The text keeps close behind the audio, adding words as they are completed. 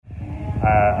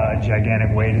A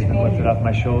gigantic weight has been lifted off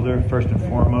my shoulder. First and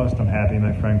foremost, I'm happy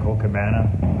my friend Colt Cabana,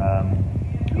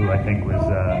 who I think was,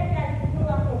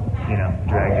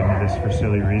 dragged into this for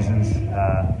silly reasons.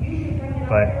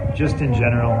 But just in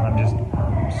general, I'm just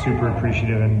super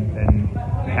appreciative and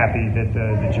happy that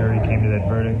the jury came to that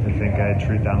verdict. I think I had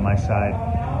truth on my side.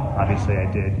 Obviously,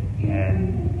 I did,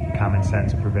 and common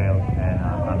sense prevailed. And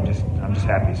I'm just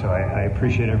happy. So I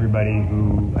appreciate everybody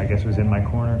who I guess was in my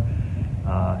corner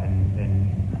and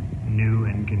knew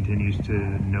and continues to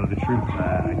know the truth.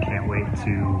 I can't wait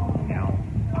to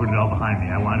put it all behind me.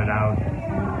 I wanted out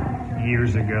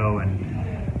years ago,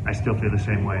 and I still feel the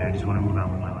same way. I just want to move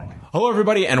on with my life. Hello,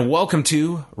 everybody, and welcome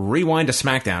to Rewind to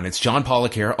SmackDown. It's John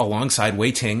Pollock here, alongside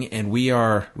Wei Ting, and we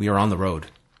are on the road.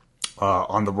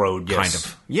 On the road, yes. Kind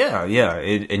of. Yeah.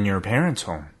 In your parents'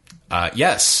 home.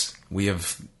 Yes,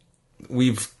 we've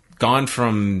gone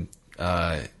from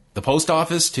the post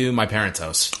office to my parents'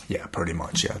 house. Yeah, pretty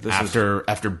much. Yeah.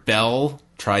 After Bell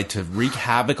tried to wreak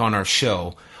havoc on our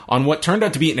show on what turned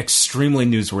out to be an extremely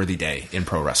newsworthy day in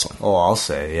pro wrestling. Oh, I'll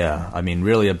say, yeah. I mean,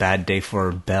 really a bad day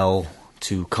for Bell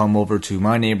to come over to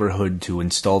my neighborhood to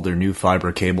install their new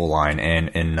fiber cable line and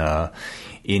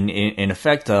in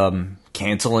effect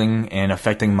canceling and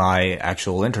affecting my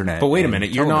actual internet. But wait a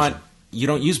minute, you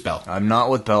don't use Bell. I'm not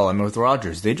with Bell, I'm with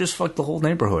Rogers. They just fucked the whole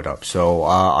neighborhood up. So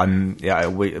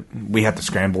we had to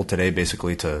scramble today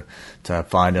basically to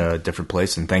find a different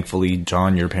place, and thankfully,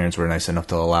 John, your parents were nice enough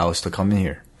to allow us to come in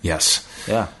here. Yes.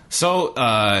 Yeah. So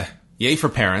yay for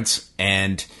parents,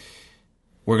 and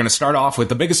we're going to start off with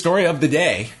the biggest story of the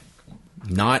day,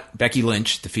 not Becky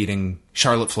Lynch defeating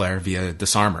Charlotte Flair via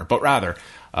disarmor, but rather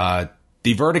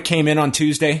the verdict came in on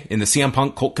Tuesday in the CM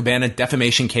Punk Colt Cabana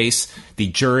defamation case. The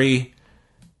jury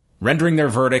rendering their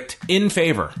verdict in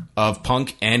favor of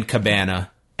Punk and Cabana,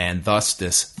 and thus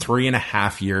this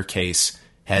 3.5-year case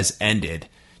has ended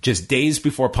just days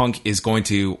before Punk is going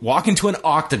to walk into an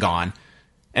octagon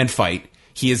and fight.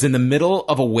 He is in the middle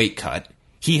of a weight cut.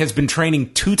 He has been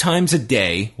training 2 times a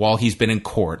day while he's been in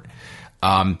court.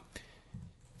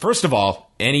 First of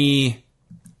all, any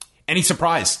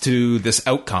surprise to this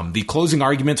outcome? The closing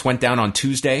arguments went down on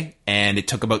Tuesday, and it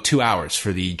took about 2 hours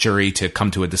for the jury to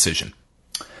come to a decision.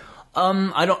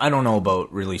 I don't know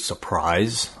about really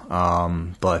surprise,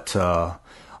 but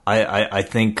I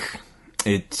think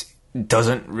it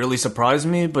doesn't really surprise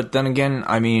me. But then again,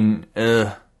 I mean,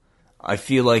 I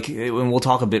feel like, and we'll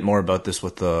talk a bit more about this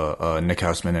with Nick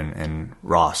Hausman and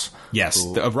Ross. Yes,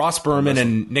 Ross Berman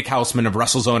and Nick Hausman of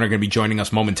WrestleZone are going to be joining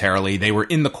us momentarily. They were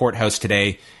in the courthouse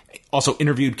today, also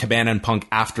interviewed Cabana and Punk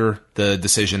after the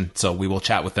decision, so we will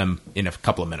chat with them in a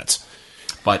couple of minutes.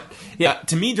 But yeah,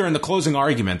 to me, during the closing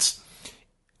arguments,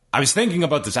 I was thinking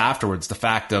about this afterwards, the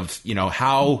fact of,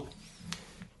 how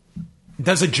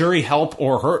does a jury help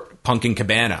or hurt Punk and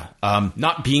Cabana?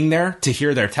 Not being there to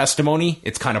hear their testimony,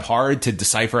 it's kind of hard to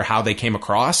decipher how they came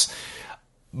across.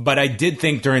 But I did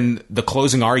think during the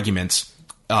closing arguments,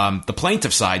 the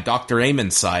plaintiff side, Dr.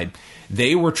 Amon's side,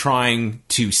 they were trying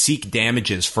to seek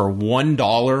damages for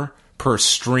 $1 per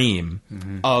stream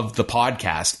of the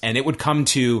podcast, and it would come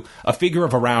to a figure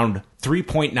of around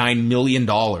 $3.9 million.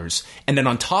 And then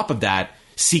on top of that,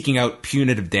 seeking out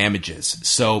punitive damages.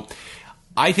 So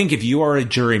I think if you are a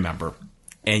jury member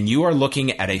and you are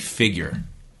looking at a figure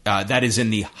that is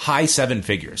in the high 7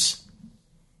 figures,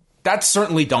 that's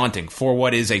certainly daunting for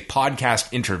what is a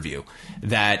podcast interview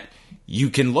that you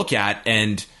can look at.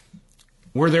 And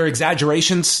were there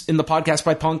exaggerations in the podcast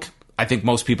by Punk? I think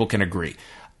most people can agree.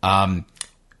 But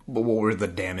what were the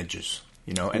damages?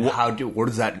 And where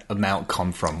does that amount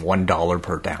come from? $1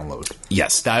 per download.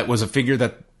 Yes, that was a figure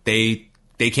that they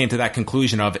came to that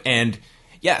conclusion of. And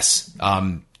yes,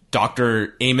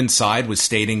 Dr. Amon's side was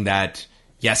stating that,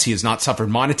 yes, he has not suffered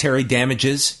monetary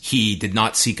damages. He did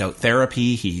not seek out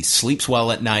therapy. He sleeps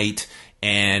well at night.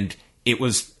 And it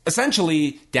was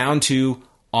essentially down to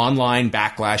online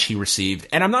backlash he received.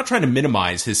 And I'm not trying to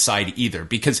minimize his side either,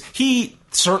 because he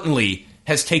certainly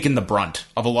has taken the brunt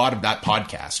of a lot of that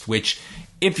podcast, which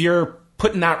if you're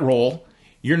put in that role,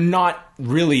 you're not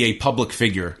really a public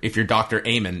figure if you're Dr.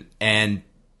 Amon. And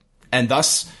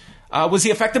thus, was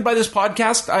he affected by this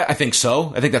podcast? I think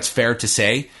so. I think that's fair to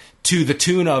say. To the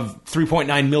tune of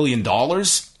 $3.9 million,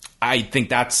 I think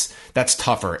that's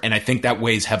tougher. And I think that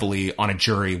weighs heavily on a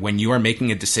jury when you are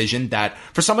making a decision that,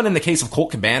 for someone in the case of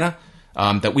Colt Cabana,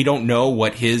 that we don't know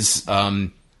what his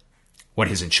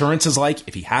insurance is like,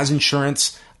 if he has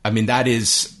insurance. I mean, that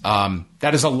is a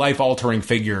life-altering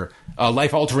figure, a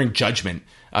life-altering judgment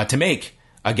to make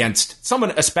against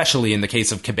someone, especially in the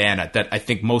case of Cabana, that I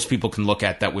think most people can look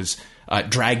at, that was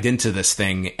dragged into this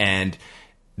thing, and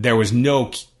there was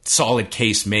no solid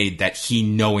case made that he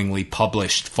knowingly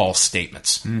published false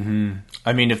statements. Mm-hmm.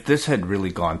 I mean, if this had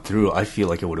really gone through, I feel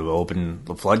like it would have opened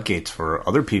the floodgates for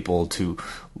other people to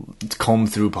comb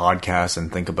through podcasts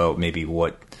and think about maybe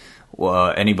what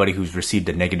anybody who's received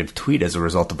a negative tweet as a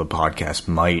result of a podcast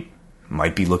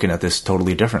might be looking at this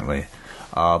totally differently.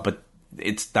 But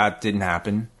that didn't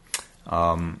happen.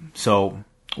 So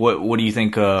what do you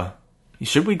think?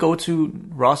 Should we go to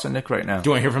Ross and Nick right now? Do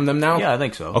you want to hear from them now? Yeah, I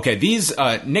think so. Okay, these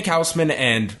Nick Hausman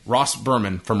and Ross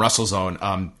Berman from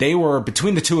WrestleZone, they were,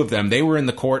 between the two of them, they were in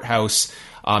the courthouse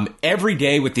every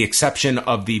day with the exception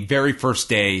of the very first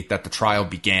day that the trial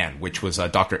began, which was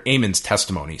Dr. Amon's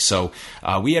testimony. So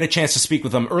we had a chance to speak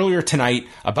with them earlier tonight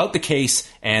about the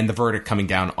case and the verdict coming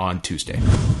down on Tuesday.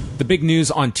 The big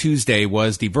news on Tuesday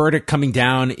was the verdict coming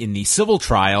down in the civil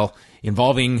trial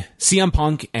involving CM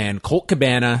Punk and Colt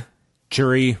Cabana,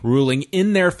 jury ruling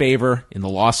in their favor in the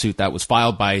lawsuit that was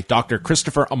filed by Dr.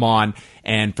 Christopher Amon.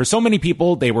 And for so many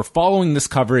people, they were following this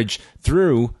coverage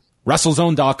through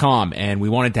WrestleZone.com. And we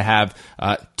wanted to have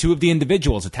two of the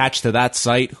individuals attached to that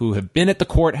site who have been at the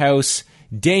courthouse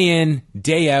day in,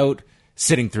 day out,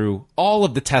 sitting through all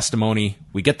of the testimony.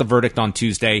 We get the verdict on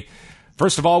Tuesday.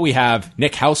 First of all, we have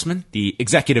Nick Hausman, the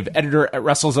executive editor at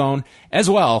WrestleZone, as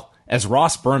well as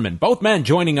Ross Berman, both men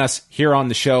joining us here on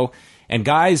the show. And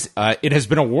guys, it has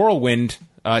been a whirlwind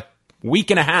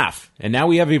week and a half, and now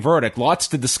we have a verdict. Lots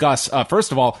to discuss.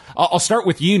 First of all, I'll start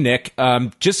with you, Nick.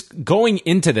 Just going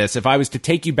into this, if I was to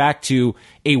take you back to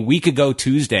a week ago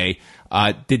Tuesday,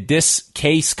 did this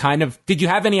case did you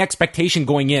have any expectation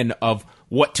going in of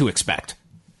what to expect?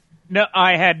 No,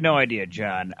 I had no idea,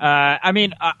 John. I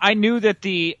mean, I knew that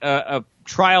the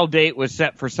trial date was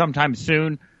set for sometime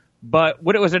soon. But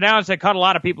when it was announced, it caught a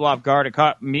lot of people off guard.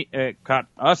 It caught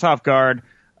us off guard.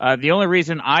 The only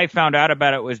reason I found out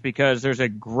about it was because there's a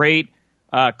great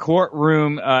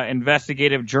courtroom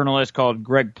investigative journalist called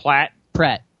Greg Pratt.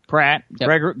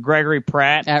 Yep. Gregory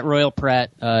Pratt. At Royal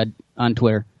Pratt on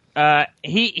Twitter.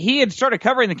 He had started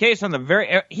covering the case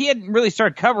he hadn't really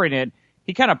started covering it.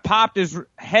 He kind of popped his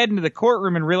head into the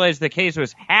courtroom and realized the case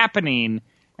was happening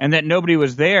and that nobody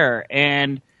was there.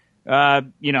 And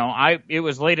it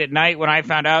was late at night when I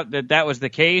found out that was the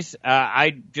case.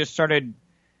 I just started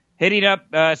hitting up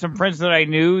some friends that I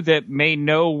knew that may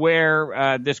know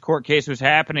where this court case was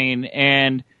happening,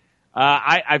 and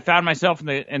I found myself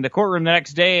in the courtroom the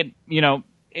next day. And,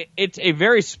 it's a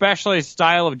very specialized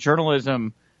style of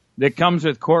journalism that comes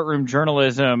with courtroom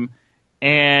journalism,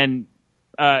 and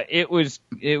it was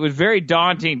very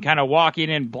daunting, kind of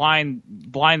walking in blind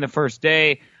the first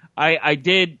day. I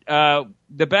did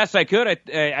the best I could.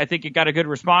 I think it got a good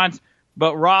response,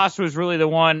 but Ross was really the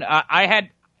one. I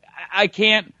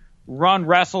can't run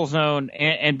WrestleZone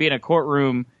and be in a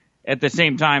courtroom at the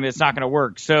same time. It's not going to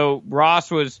work. So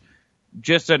Ross was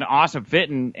just an awesome fit,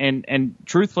 and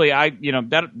truthfully,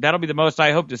 that'll be the most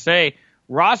I hope to say.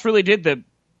 Ross really did the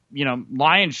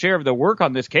lion's share of the work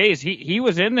on this case. He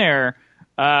was in there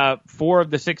 4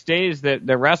 of the 6 days that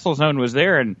the WrestleZone was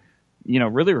there, and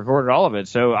really recorded all of it.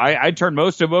 So I turned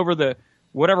most of over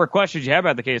whatever questions you have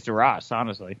about the case to Ross,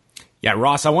 honestly. Yeah,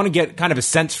 Ross, I want to get kind of a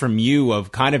sense from you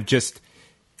of kind of just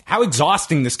how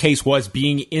exhausting this case was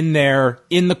being in there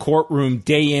in the courtroom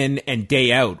day in and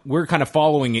day out. We're kind of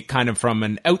following it kind of from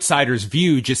an outsider's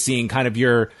view, just seeing kind of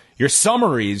your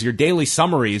summaries, your daily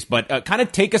summaries, but kind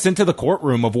of take us into the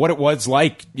courtroom of what it was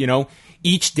like,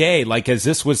 each day, like as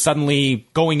this was suddenly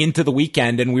going into the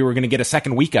weekend and we were going to get a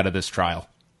second week out of this trial.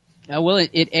 Well,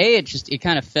 it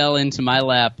kind of fell into my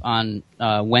lap on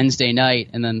Wednesday night,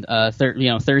 and then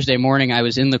Thursday morning I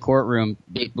was in the courtroom,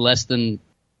 less than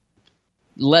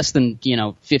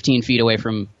 15 feet away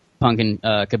from Punk and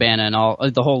Cabana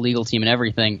and the whole legal team and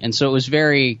everything, and so it was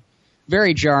very,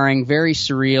 very jarring, very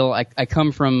surreal. I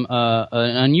come from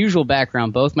an unusual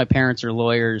background. Both my parents are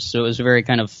lawyers, so it was a very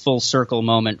kind of full circle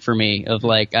moment for me of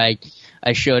like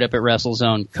I showed up at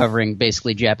WrestleZone covering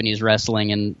basically Japanese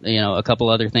wrestling and a couple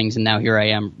other things, and now here I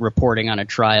am reporting on a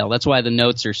trial. That's why the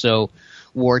notes are so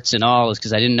warts and all, is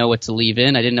because I didn't know what to leave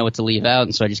in, I didn't know what to leave out,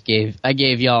 and so I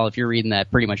gave y'all, if you're reading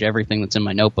that, pretty much everything that's in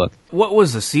my notebook. What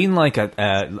was the scene like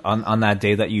on that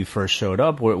day that you first showed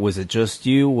up? Was it just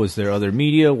you? Was there other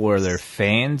media? Were there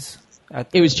fans?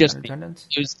 It was just me.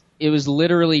 It was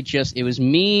literally it was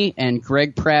me and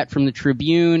Greg Pratt from the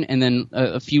Tribune, and then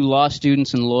a few law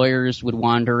students and lawyers would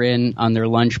wander in on their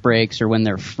lunch breaks or when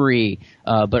they're free.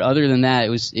 But other than that, it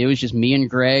was just me and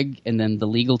Greg, and then the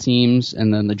legal teams,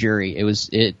 and then the jury.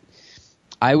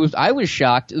 I was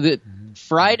shocked that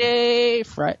Friday,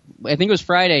 I think it was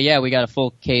Friday. Yeah, we got a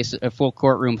full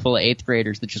courtroom full of 8th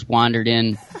graders that just wandered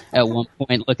in at one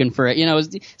point looking for it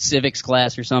was civics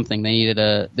class or something. They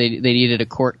needed a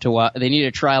court to watch. They needed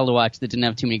a trial to watch that didn't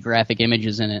have too many graphic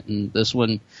images in it, and this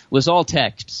one was all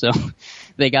text. So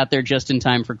they got there just in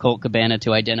time for Colt Cabana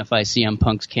to identify CM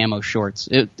Punk's camo shorts.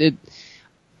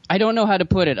 I don't know how to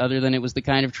put it other than it was the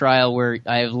kind of trial where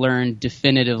I have learned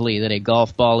definitively that a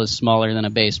golf ball is smaller than a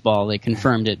baseball. They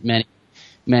confirmed it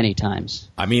many times.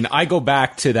 I mean, I go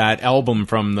back to that album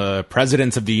from the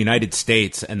Presidents of the United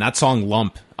States and that song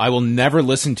Lump. I will never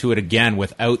listen to it again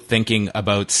without thinking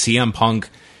about CM Punk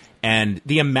and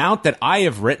the amount that I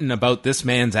have written about this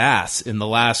man's ass in the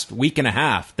last week and a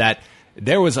half, that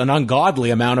there was an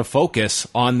ungodly amount of focus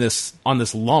on this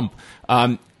lump.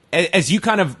 As you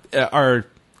kind of are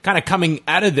coming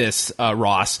out of this,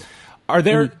 Ross, are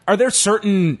there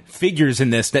certain figures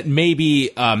in this that maybe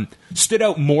stood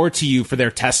out more to you for their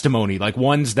testimony, like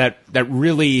ones that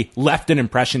really left an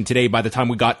impression today by the time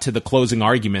we got to the closing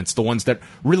arguments, the ones that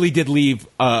really did leave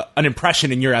an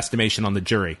impression in your estimation on the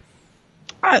jury?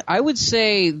 I would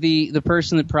say the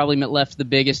person that probably left the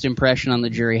biggest impression on the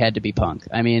jury had to be Punk.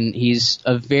 I mean, he's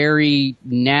a very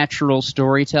natural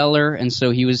storyteller, and so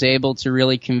he was able to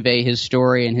really convey his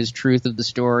story and his truth of the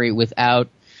story without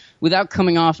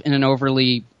coming off in an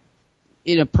overly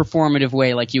performative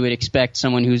way like you would expect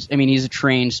someone he's a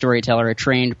trained storyteller, a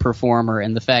trained performer,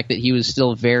 and the fact that he was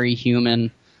still very human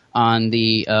on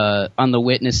the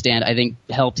witness stand, I think,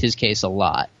 helped his case a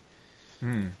lot.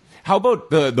 How about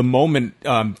the moment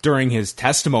during his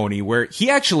testimony where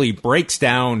he actually breaks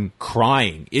down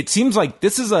crying? It seems like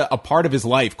this is a part of his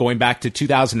life going back to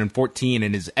 2014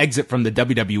 and his exit from the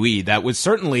WWE. That was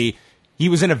certainly, he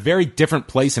was in a very different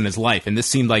place in his life, and this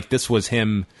seemed like this was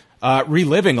him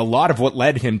reliving a lot of what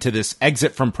led him to this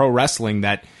exit from pro wrestling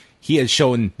that he has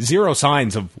shown zero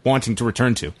signs of wanting to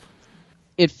return to.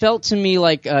 It felt to me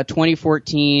like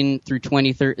 2014 through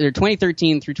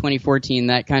 2013 through 2014,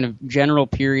 that kind of general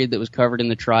period that was covered in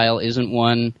the trial isn't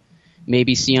one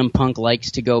maybe CM Punk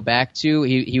likes to go back to.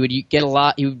 He would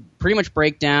pretty much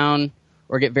break down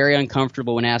or get very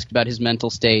uncomfortable when asked about his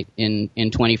mental state in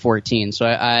 2014. So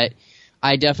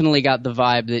I definitely got the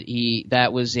vibe that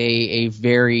that was a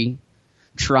very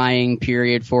trying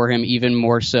period for him, even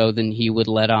more so than he would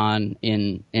let on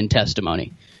in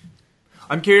testimony.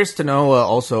 I'm curious to know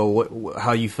also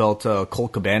how you felt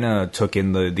Colt Cabana took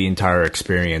in the entire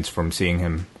experience from seeing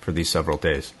him for these several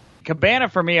days. Cabana,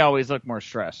 for me, always looked more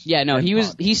stressed. Yeah, no,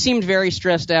 he seemed very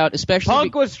stressed out, especially...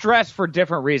 Punk was stressed for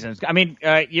different reasons. I mean,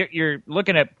 you're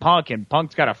looking at Punk, and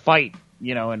Punk's got to fight,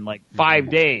 in like 5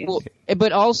 days. Well,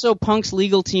 but also, Punk's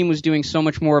legal team was doing so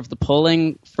much more of the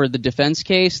pulling for the defense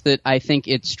case that I think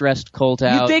it stressed Colt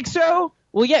out. You think so?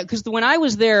 Well, yeah, because when I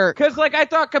was there... Because, I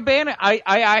thought Cabana...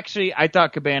 I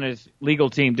thought Cabana's legal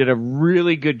team did a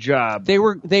really good job. They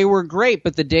were great,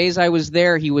 but the days I was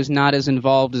there, he was not as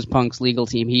involved as Punk's legal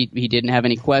team. He didn't have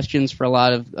any questions for a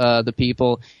lot of the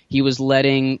people. He was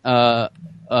letting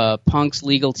Punk's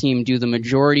legal team do the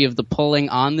majority of the pulling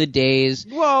on the days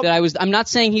that I was... I'm not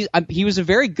saying he was a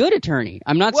very good attorney.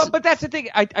 I'm not... Well, but that's the thing.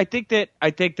 I think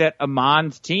that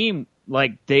Amon's team,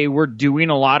 they were doing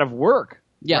a lot of work,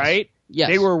 right? Yes.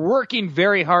 They were working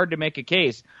very hard to make a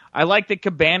case. I like that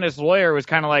Cabana's lawyer was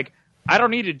kind of like, I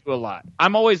don't need to do a lot.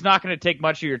 I'm always not going to take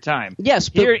much of your time. Yes,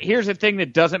 but here's a thing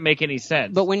that doesn't make any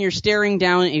sense. But when you're staring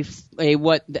down a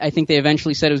what I think they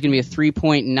eventually said it was going to be a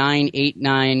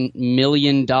 $3.989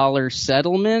 million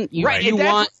settlement, you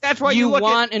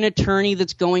want an attorney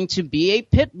that's going to be a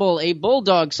pit bull, a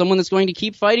bulldog, someone that's going to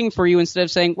keep fighting for you instead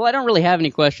of saying, well, I don't really have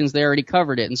any questions. They already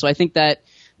covered it. And so I think that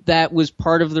was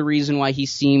part of the reason why he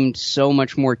seemed so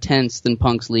much more tense than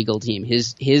Punk's legal team.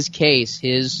 His case,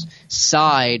 his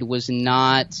side was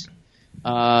not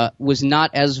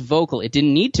as vocal. It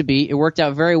didn't need to be. It worked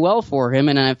out very well for him,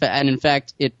 and in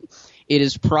fact, it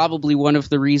is probably one of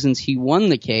the reasons he won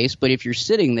the case. But if you're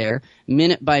sitting there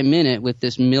minute by minute with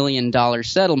this $1 million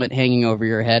settlement hanging over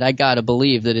your head, I gotta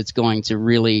believe that it's going to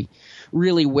really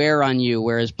wear on you.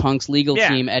 Whereas Punk's legal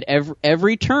team at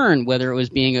every turn, whether it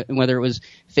was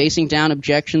facing down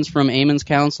objections from Amon's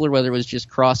counsel or whether it was just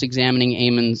cross-examining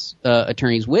Amon's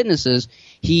attorney's witnesses,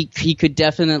 he could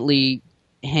definitely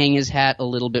hang his hat a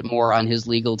little bit more on his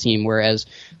legal team, whereas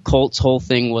Colt's whole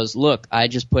thing was, look, I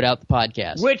just put out the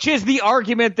podcast. Which is the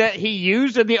argument that he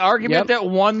used and the argument that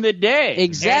won the day.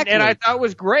 Exactly. And I thought it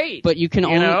was great. But you can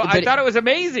I thought it was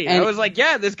amazing. I was like,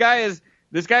 yeah, this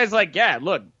guy's like, yeah,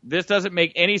 look, this doesn't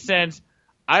make any sense.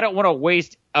 I don't want to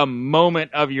waste a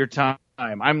moment of your time.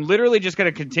 I'm literally just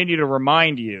going to continue to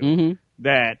remind you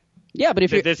that Yeah, but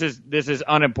if this is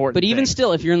unimportant. But even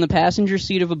still, if you're in the passenger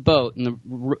seat of a boat and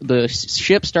the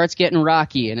ship starts getting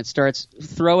rocky and it starts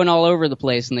throwing all over the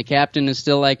place, and the captain is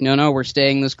still like, no, we're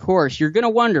staying this course, you're going to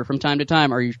wonder from time to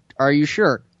time, are you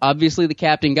sure? Obviously, the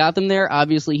captain got them there.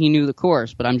 Obviously, he knew the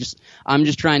course. But I'm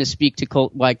just trying to speak to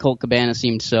why Colt Cabana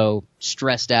seemed so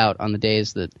stressed out on the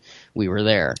days that we were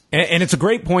there. And it's a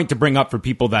great point to bring up for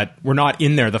people that were not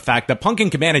in there, the fact that Punk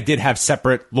and Cabana did have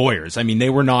separate lawyers. I mean,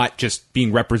 they were not just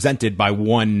being represented by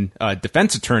one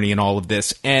defense attorney in all of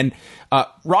this. And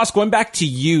Ross, going back to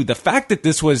you, the fact that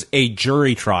this was a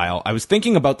jury trial, I was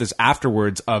thinking about this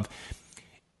afterwards of,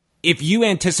 if you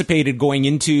anticipated going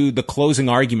into the closing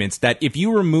arguments that if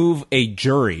you remove a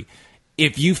jury,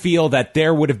 if you feel that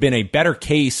there would have been a better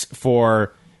case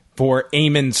for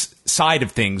Eamon's side of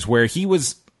things, where it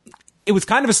was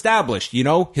kind of established,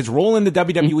 his role in the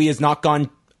WWE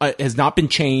has not been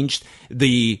changed.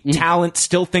 The talent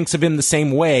still thinks of him the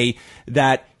same way,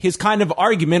 that his kind of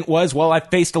argument was, well, I've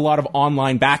faced a lot of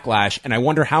online backlash, and I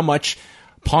wonder how much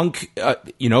Punk,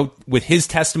 with his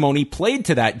testimony played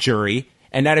to that jury.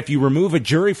 And that if you remove a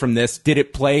jury from this,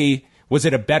 was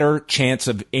it a better chance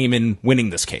of Eamon winning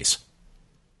this case?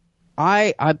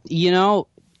 I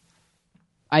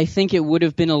think it would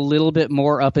have been a little bit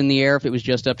more up in the air if it was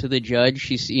just up to the judge.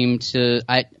 She seemed to,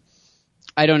 I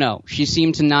don't know. She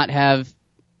seemed to not have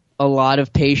a lot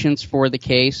of patience for the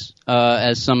case,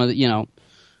 as some of the,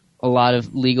 a lot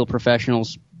of legal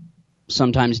professionals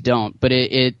sometimes don't. But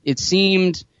it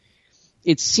seemed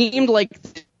like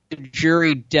the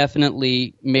jury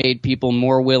definitely made people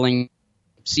more willing.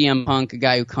 CM Punk, a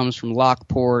guy who comes from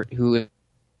Lockport, who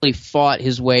really fought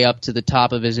his way up to the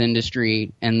top of his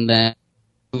industry and then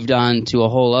moved on to a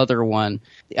whole other one.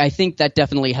 I think that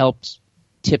definitely helped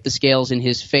tip the scales in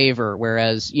his favor.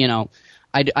 Whereas,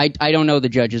 I don't know the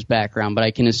judge's background, but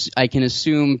I can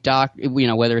assume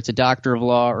whether it's a doctor of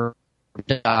law or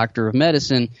a doctor of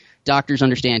medicine, doctors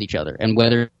understand each other, and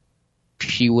whether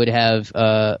she would have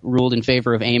ruled in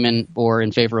favor of Eamon or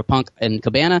in favor of Punk and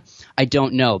Cabana, I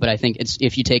don't know. But I think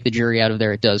if you take the jury out of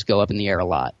there, it does go up in the air a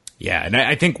lot. Yeah, and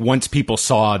I think once people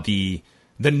saw the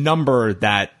number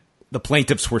that the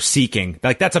plaintiffs were seeking,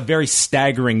 like, that's a very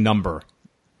staggering number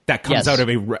that comes out of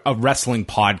a wrestling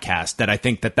podcast. That I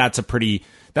think that's a pretty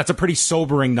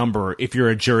sobering number if you're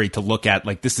a jury to look at.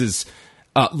 Like, this is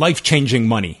life-changing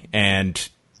money, and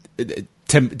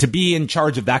to be in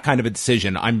charge of that kind of a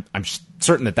decision, I'm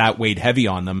certain that weighed heavy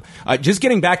on them. Just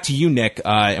getting back to you, Nick,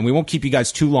 and we won't keep you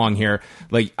guys too long here.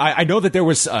 Like, I know that there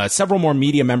was several more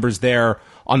media members there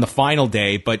on the final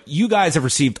day, but you guys have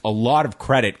received a lot of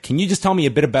credit. Can you just tell me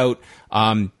a bit about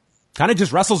kind of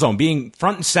just WrestleZone being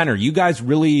front and center? You guys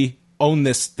really own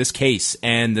this case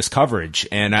and this coverage,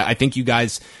 and I think you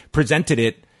guys presented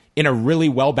it in a really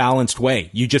well-balanced way.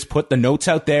 You just put the notes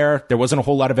out there. There wasn't a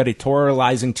whole lot of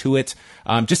editorializing to it.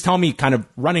 Just tell me, kind of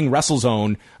running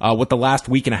WrestleZone, what the last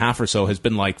week and a half or so has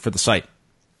been like for the site.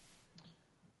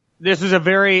 This is a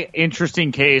very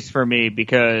interesting case for me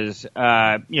because,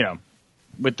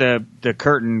 with the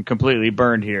curtain completely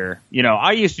burned here,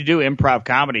 I used to do improv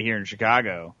comedy here in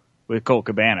Chicago with Colt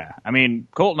Cabana. I mean,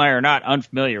 Colt and I are not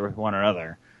unfamiliar with one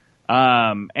another.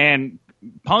 And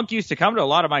Punk used to come to a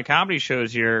lot of my comedy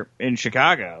shows here in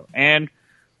Chicago. And,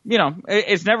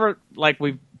 it's never like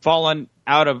we've fallen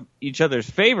out of each other's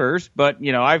favors, but,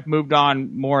 I've moved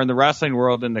on more in the wrestling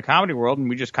world than the comedy world, and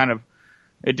we just kind of,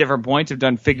 at different points, have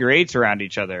done figure eights around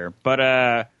each other.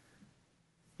 But,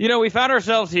 we found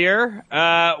ourselves here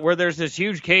where there's this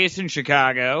huge case in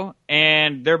Chicago,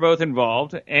 and they're both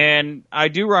involved. And I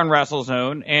do run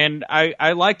WrestleZone, and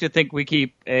I like to think we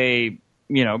keep a,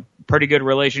 pretty good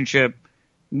relationship,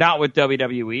 not with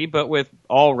WWE, but with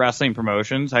all wrestling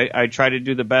promotions. I try to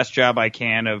do the best job I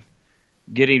can of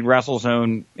getting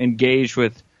WrestleZone engaged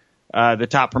with the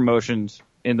top promotions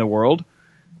in the world.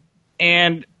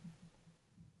 And,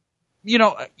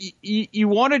 you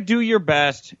want to do your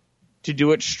best to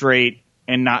do it straight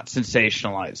and not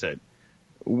sensationalize it.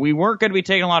 We weren't going to be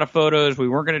taking a lot of photos. We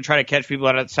weren't going to try to catch people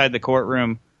outside the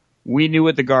courtroom. We knew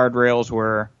what the guardrails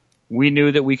were. We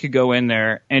knew that we could go in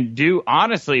there and do,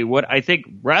 honestly, what I think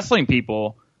wrestling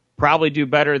people probably do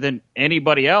better than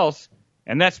anybody else,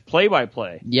 and that's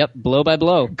play-by-play. Yep, blow by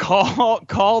blow.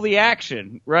 Call the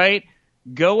action, right?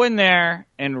 Go in there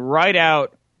and write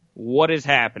out what is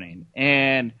happening.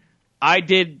 And I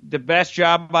did the best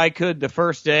job I could the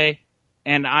first day,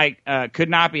 and I could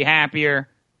not be happier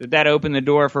that opened the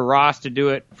door for Ross to do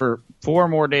it for 4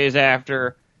 more days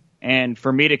after, and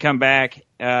for me to come back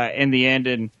in the end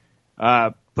and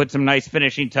put some nice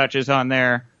finishing touches on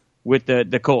there with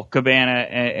the Colt Cabana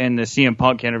and the CM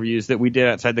Punk interviews that we did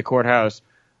outside the courthouse.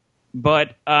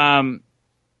 But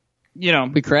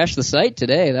we crashed the site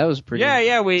today. That was pretty.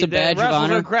 Yeah. It's a badge of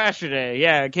honor. Crashed today.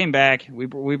 Yeah, it came back. We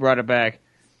brought it back.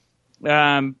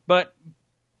 But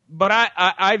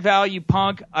I value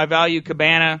Punk. I value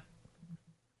Cabana.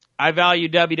 I value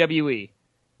WWE.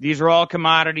 These are all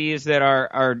commodities that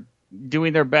are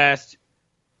doing their best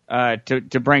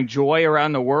to bring joy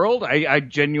around the world. I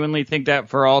genuinely think that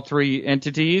for all three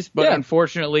entities, but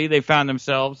unfortunately they found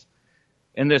themselves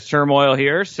in this turmoil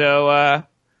here. So,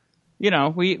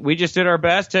 we just did our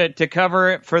best to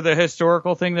cover it for the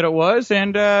historical thing that it was,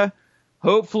 and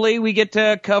hopefully we get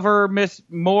to cover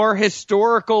more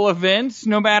historical events,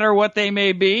 no matter what they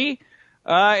may be,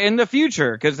 in the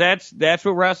future, because that's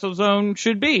what WrestleZone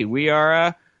should be. We are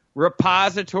a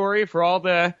repository for all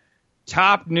the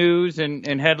top news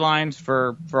and headlines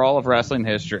for all of wrestling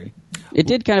history. It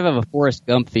did kind of have a Forrest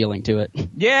Gump feeling to it.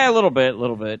 Yeah, a little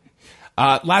bit.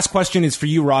 Last question is for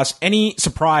you, Ross. Any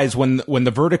surprise when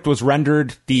the verdict was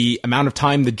rendered, the amount of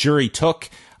time the jury took,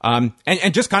 and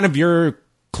just kind of your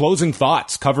closing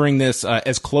thoughts covering this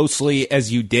as closely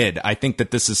as you did? I think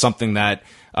that this is something that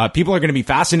people are going to be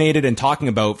fascinated and talking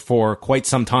about for quite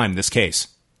some time, this case.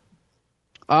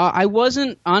 I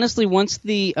wasn't, honestly, once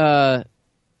Eamon's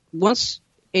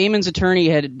attorney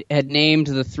had named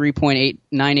the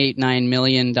 $3.989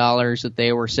 million that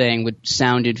they were saying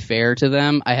sounded fair to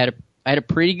them, I had a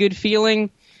pretty good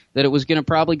feeling that it was going to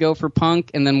probably go for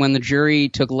Punk. And then when the jury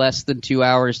took less than 2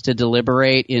 hours to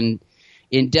deliberate in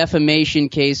defamation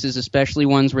cases, especially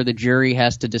ones where the jury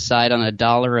has to decide on a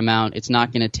dollar amount, it's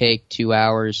not going to take 2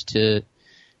 hours to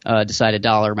decide a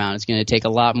dollar amount. It's going to take a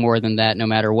lot more than that, no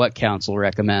matter what counsel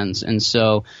recommends. And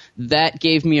so that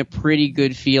gave me a pretty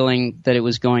good feeling that it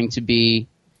was going to be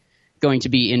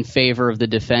in favor of the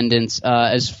defendants.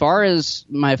 As far as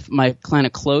my kind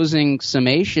of closing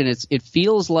summation, it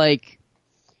feels like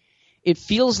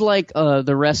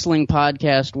the wrestling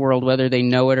podcast world, whether they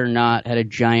know it or not, had a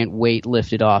giant weight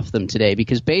lifted off them today,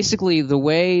 because basically the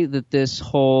way that this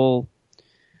whole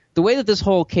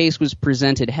case was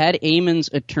presented, had Eamon's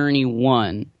attorney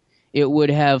won, it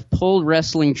would have pulled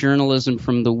wrestling journalism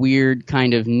from the weird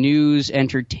kind of news,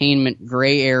 entertainment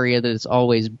gray area that it's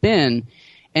always been,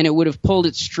 and it would have pulled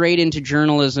it straight into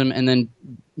journalism. And then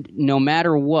no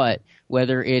matter what,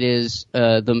 whether it is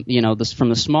from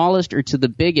the smallest or to the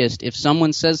biggest, if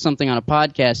someone says something on a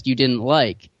podcast you didn't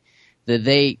like,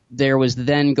 there was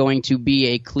then going to be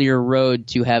a clear road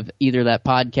to have either that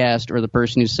podcast or the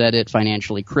person who said it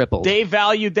financially crippled. They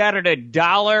valued that at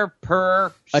 $1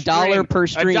 per stream. $1 per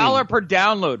stream. $1 per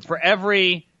download for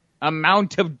every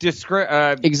amount of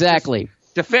exactly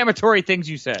defamatory things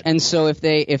you said. And so if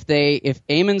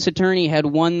Eamon's attorney had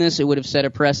won this, it would have set a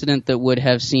precedent that would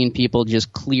have seen people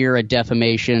just clear a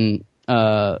defamation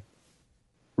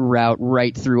route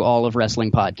right through all of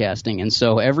wrestling podcasting. And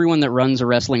so everyone that runs a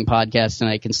wrestling podcast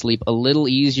tonight can sleep a little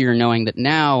easier knowing that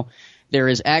now there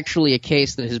is actually a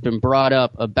case that has been brought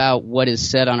up about what is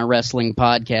said on a wrestling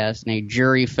podcast, and a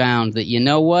jury found that, you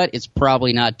know what, it's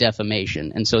probably not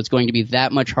defamation. And so it's going to be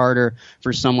that much harder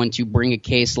for someone to bring a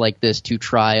case like this to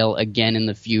trial again in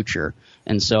the future.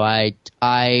 And so I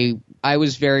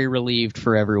was very relieved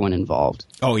for everyone involved.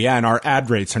 Oh, yeah, and our ad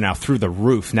rates are now through the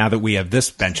roof now that we have this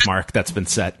benchmark that's been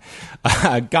set.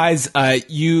 Guys,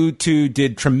 you two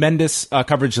did tremendous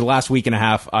coverage the last week and a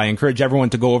half. I encourage everyone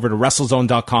to go over to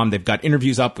WrestleZone.com. They've got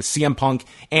interviews up with CM Punk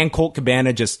and Colt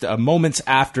Cabana just moments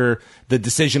after the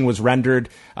decision was rendered.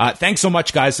 Thanks so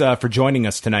much, guys, for joining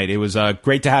us tonight. It was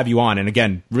great to have you on. And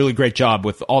again, really great job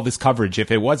with all this coverage.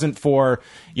 If it wasn't for,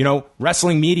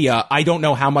 wrestling media, I don't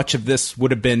know how much of this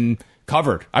would have been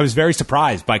covered. I was very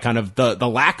surprised by kind of the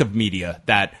lack of media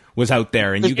that was out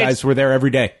there, and you guys were there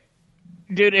every day.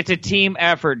 Dude, it's a team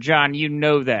effort, John. You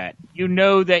know that. You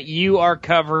know that you are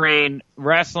covering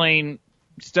wrestling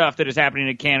stuff that is happening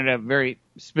in Canada very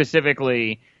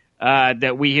specifically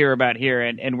that we hear about here,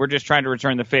 and we're just trying to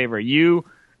return the favor.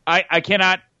 I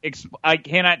cannot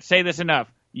say this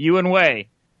enough. You and Way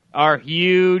are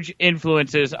huge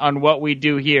influences on what we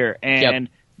do here, and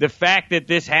the fact that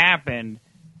this happened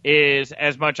is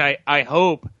as much, I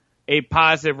hope, a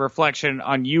positive reflection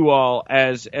on you all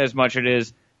as much it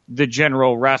is the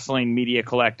general wrestling media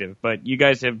collective. But you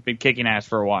guys have been kicking ass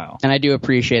for a while. And I do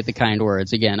appreciate the kind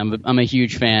words. Again, I'm a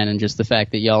huge fan, and just the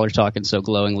fact that y'all are talking so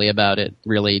glowingly about it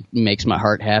really makes my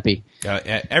heart happy.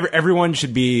 Everyone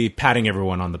should be patting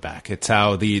everyone on the back. It's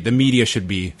how the media should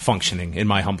be functioning, in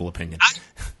my humble opinion.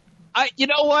 You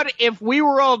know what? If we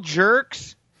were all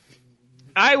jerks,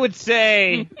 I would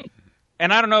say...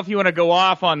 And I don't know if you want to go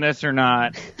off on this or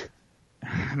not.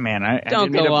 Man, I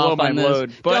didn't mean to blow my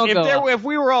load. But if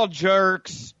we were all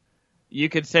jerks, you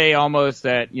could say almost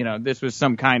that, this was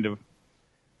some kind of,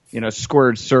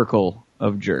 squared circle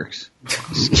of jerks.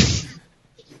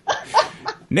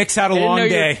 Nick's had a long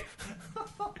day.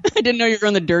 I didn't know you were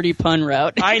on the dirty pun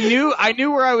route. I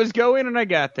knew where I was going, and I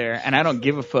got there, and I don't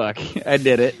give a fuck. I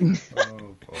did it.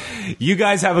 You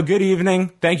guys have a good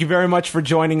evening. Thank you very much for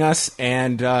joining us.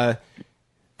 And the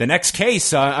next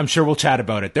case, I'm sure we'll chat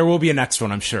about it. There will be a next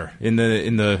one, I'm sure, in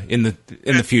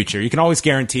the future. You can always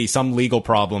guarantee some legal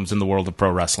problems in the world of pro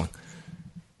wrestling.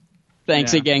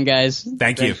 Thanks again, guys.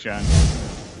 Thanks, you, John.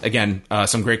 Again,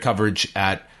 some great coverage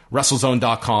at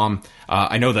WrestleZone.com.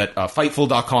 I know that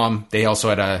Fightful.com, they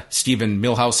also had Stephen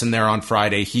Milhouse in there on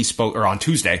on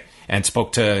Tuesday, and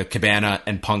spoke to Cabana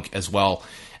and Punk as well.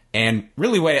 And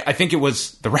really, I think it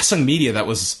was the wrestling media that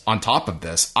was on top of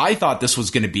this. I thought this was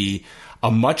going to be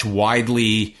a much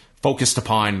widely focused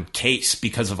upon case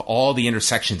because of all the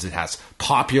intersections it has.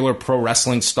 Popular pro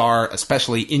wrestling star,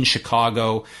 especially in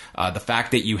Chicago. The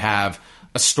fact that you have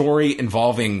a story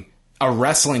involving a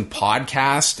wrestling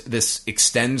podcast. This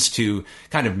extends to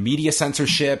kind of media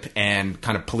censorship and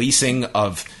kind of policing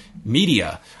of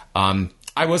media.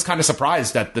 I was kind of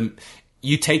surprised that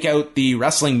you take out the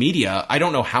wrestling media. I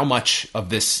don't know how much of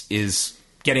this is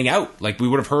getting out. Like, we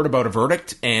would have heard about a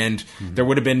verdict, and there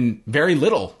would have been very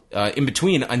little in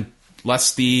between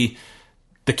unless the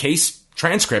case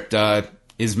transcript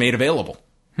is made available.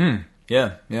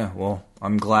 Yeah. Well,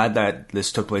 I'm glad that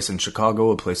this took place in Chicago,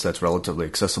 a place that's relatively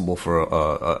accessible for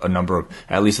a number of,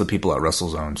 at least the people at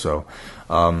WrestleZone. So,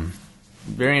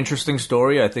 very interesting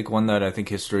story. I think one that I think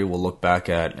history will look back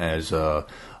at as a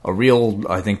real,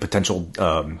 I think, potential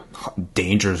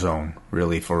danger zone,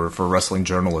 really, for wrestling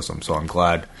journalism. So I'm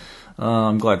glad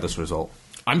this result.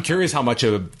 I'm curious how much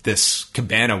of this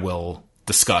Cabana will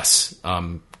discuss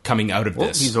coming out of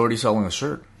this. He's already selling a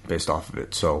shirt based off of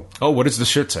it. So, what does the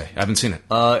shirt say? I haven't seen it.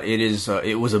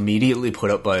 It was immediately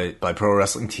put up by Pro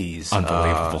Wrestling Tees.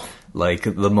 Unbelievable. Like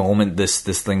the moment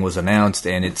this thing was announced,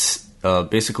 and it's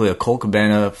basically a Colt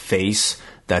Cabana face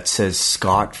that says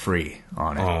scot-free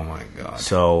on it. Oh my god!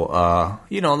 So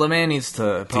the man needs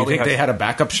to. Do you think they had a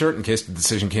backup shirt in case the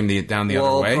decision came down the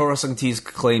other way? Pro Wrestling Tees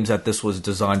claims that this was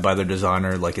designed by their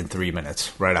designer like in 3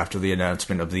 minutes, right after the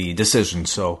announcement of the decision.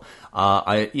 So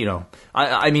I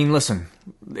mean, listen,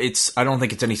 I don't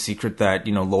think it's any secret that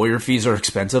lawyer fees are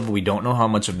expensive. We don't know how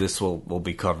much of this will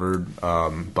be covered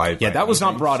by. Yeah, that was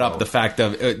not brought up. The fact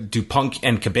of do Punk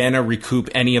and Cabana recoup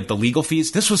any of the legal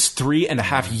fees? This was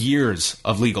 3.5 years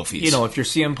of legal fees. If you're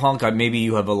CM Punk, maybe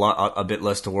you have a bit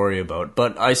less to worry about.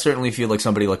 But I certainly feel like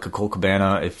somebody like Colt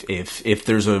Cabana, if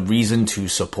there's a reason to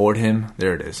support him,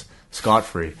 there it is, scot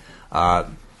free. I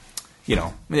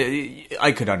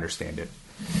could understand it.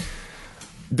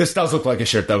 This does look like a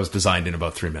shirt that was designed in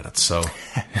about 3 minutes, so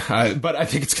but I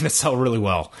think it's going to sell really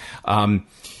well.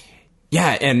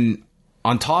 Yeah, and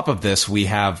on top of this, we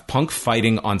have Punk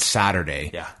fighting on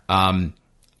Saturday. Yeah.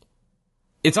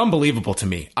 It's unbelievable to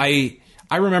me. I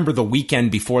remember the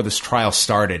weekend before this trial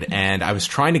started, and I was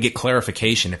trying to get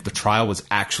clarification if the trial was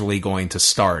actually going to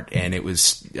start, and it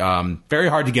was very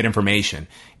hard to get information.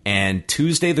 And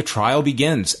Tuesday, the trial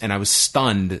begins, and I was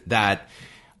stunned that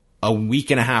a week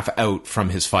and a half out from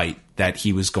his fight that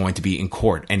he was going to be in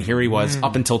court. And here he was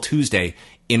up until Tuesday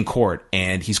in court,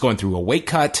 and he's going through a weight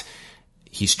cut.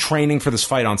 He's training for this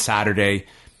fight on Saturday.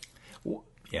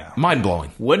 Yeah.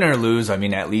 Mind-blowing. Win or lose, I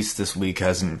mean, at least this week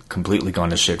hasn't completely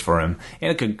gone to shit for him.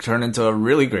 And it could turn into a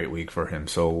really great week for him.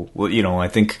 So, I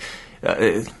think,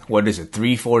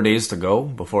 3-4 days to go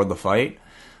before the fight?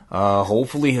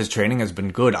 Hopefully his training has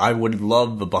been good. I would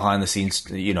love the behind the scenes,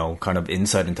 kind of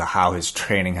insight into how his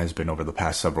training has been over the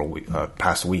past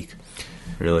week.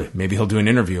 Really. Maybe he'll do an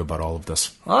interview about all of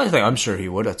this. I'm sure he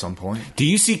would at some point. Do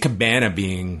you see Cabana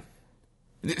being...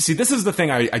 See, this is the thing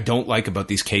I don't like about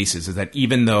these cases, is that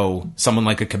even though someone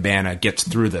like a Cabana gets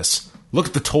through this, look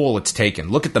at the toll it's taken.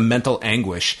 Look at the mental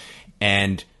anguish.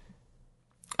 And,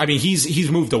 I mean,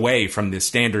 he's moved away from the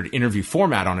standard interview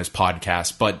format on his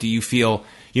podcast, but do you feel,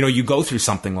 you go through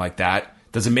something like that,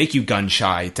 does it make you gun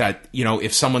shy that,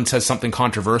 if someone says something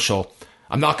controversial,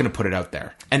 I'm not going to put it out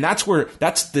there? And that's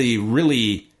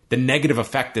the negative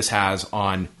effect this has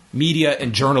on media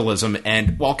and journalism.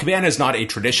 And while Cabana is not a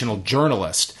traditional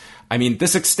journalist, I mean,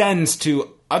 this extends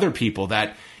to other people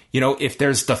that, if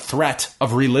there's the threat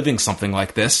of reliving something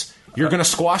like this, you're going to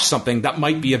squash something that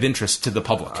might be of interest to the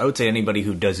public. I would say anybody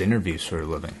who does interviews for a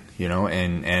living,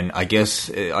 and I guess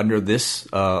under this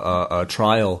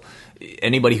trial,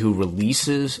 anybody who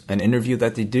releases an interview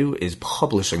that they do is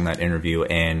publishing that interview,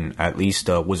 and at least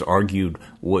was argued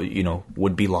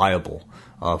would be liable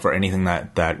for anything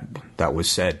that was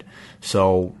said.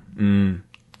 So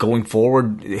going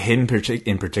forward, him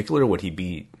in particular, would he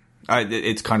be?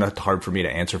 It's kind of hard for me to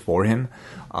answer for him.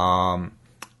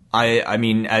 I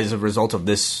mean, as a result of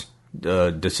this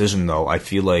decision, though, I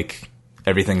feel like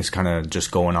everything's kind of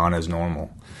just going on as normal.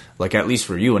 Like, at least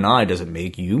for you and I, does it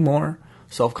make you more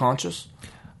self-conscious?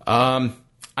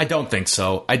 I don't think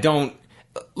so. I don't.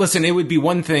 Listen, it would be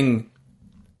one thing.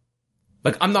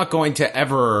 Like, I'm not going to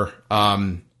ever.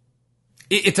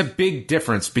 It's a big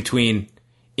difference between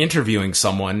interviewing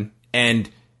someone and,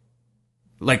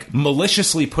 like,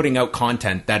 maliciously putting out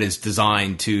content that is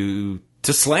designed to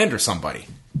slander somebody.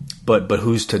 But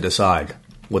who's to decide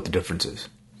what the difference is?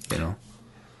 You know.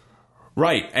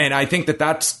 Right, and I think that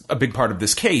that's a big part of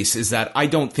this case, is that I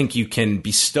don't think you can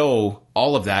bestow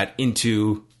all of that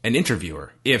into an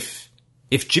interviewer. If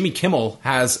Jimmy Kimmel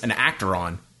has an actor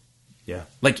on, yeah,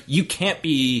 like, you can't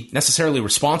be necessarily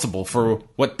responsible for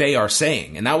what they are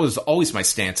saying. And that was always my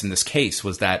stance in this case,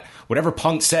 was that whatever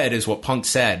Punk said is what Punk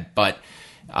said. But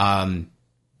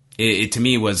it to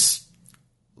me was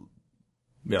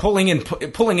pulling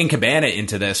in Cabana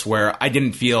into this, where I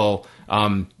didn't feel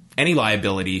any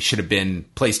liability should have been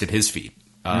placed at his feet.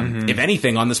 If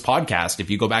anything, on this podcast,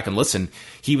 if you go back and listen,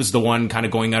 he was the one kind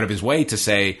of going out of his way to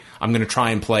say, I'm going to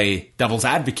try and play devil's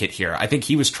advocate here. I think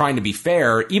he was trying to be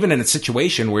fair, even in a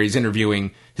situation where he's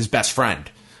interviewing his best friend.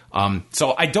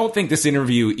 So I don't think this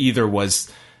interview either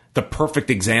was the perfect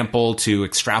example to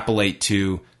extrapolate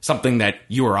to something that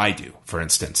you or I do, for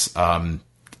instance,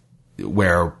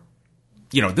 where,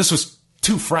 you know, this was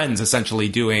two friends essentially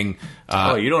doing.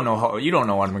 You don't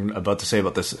know what I'm about to say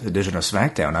about this edition of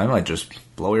SmackDown. I might just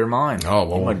blow your mind. Oh,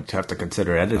 well, you might have to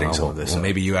consider editing some of this. Well,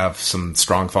 maybe you have some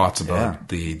strong thoughts about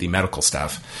the medical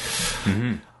stuff.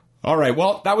 Mm-hmm. All right.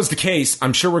 Well, that was the case.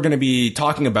 I'm sure we're going to be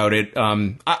talking about it.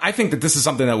 I think that this is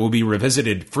something that will be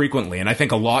revisited frequently, and I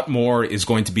think a lot more is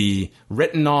going to be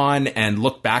written on and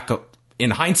looked back in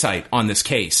hindsight on this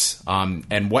case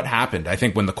and what happened. I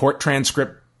think when the court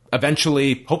transcript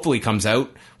eventually, hopefully, comes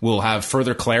out, we'll have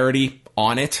further clarity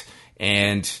on it.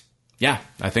 And yeah,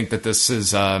 I think that this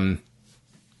is, a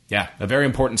very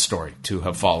important story to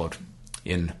have followed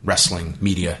in wrestling,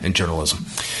 media, and journalism.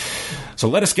 So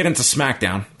let us get into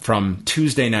SmackDown from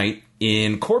Tuesday night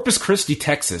in Corpus Christi,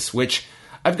 Texas, which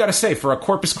I've got to say, for a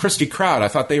Corpus Christi crowd, I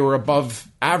thought they were above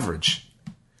average.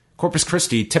 Corpus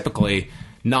Christi, typically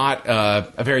not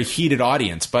a very heated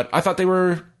audience, but I thought they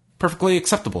were perfectly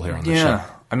acceptable here on the show.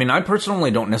 I mean, I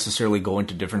personally don't necessarily go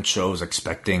into different shows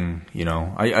expecting, you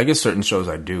know, I guess certain shows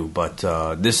I do, but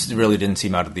this really didn't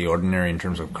seem out of the ordinary in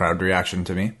terms of crowd reaction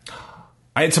to me.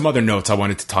 I had some other notes I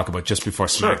wanted to talk about just before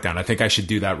SmackDown. Sure. I think I should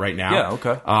do that right now. Yeah,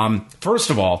 okay. First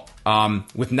of all,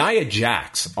 with Nia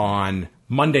Jax on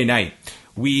Monday night,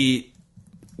 we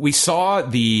saw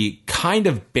the kind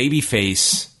of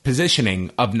babyface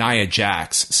positioning of Nia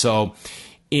Jax. So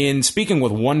in speaking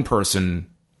with one person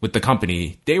with the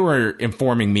company, they were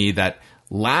informing me that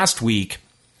last week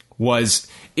was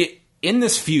in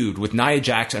this feud with Nia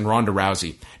Jax and Ronda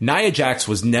Rousey. Nia Jax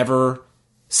was never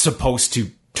supposed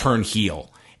to turn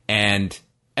heel. And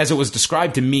as it was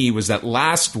described to me, was that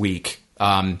last week,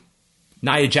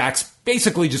 Nia Jax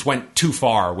basically just went too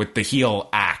far with the heel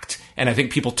act. And I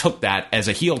think people took that as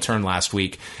a heel turn last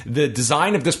week. The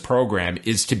design of this program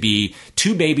is to be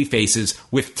two baby faces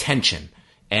with tension.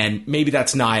 And maybe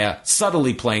that's Nia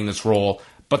subtly playing this role,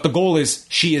 but the goal is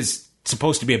she is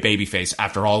supposed to be a babyface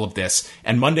after all of this.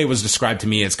 And Monday was described to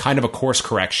me as kind of a course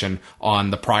correction on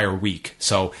the prior week.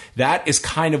 So that is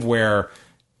kind of where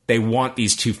they want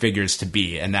these two figures to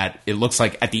be, and that it looks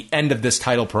like at the end of this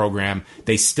title program,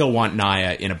 they still want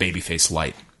Nia in a babyface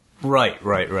light.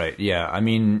 Right. Yeah, I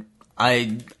mean,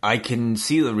 I can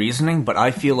see the reasoning, but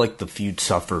I feel like the feud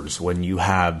suffers when you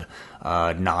have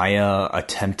Nia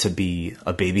attempt to be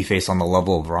a babyface on the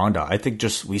level of Ronda. I think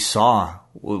just we saw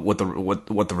what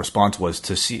the response was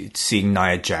to seeing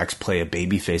Nia Jax play a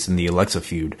babyface in the Alexa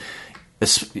feud.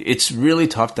 It's really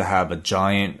tough to have a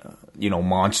giant,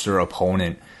 monster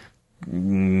opponent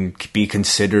be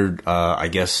considered, I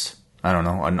guess, I don't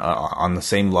know, on the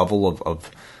same level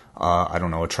of I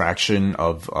don't know, attraction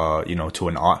of to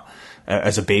an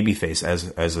as a babyface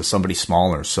as somebody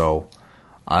smaller. So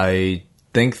I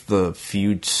think the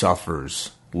feud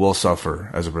will suffer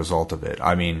as a result of it.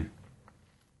 I mean,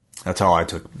 that's how I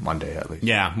took Monday, at least.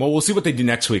 Yeah, well, we'll see what they do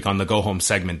next week on the go-home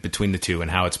segment between the two and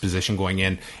how it's positioned going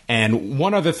in. And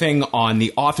one other thing on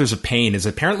the Authors of Pain is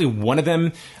apparently one of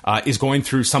them is going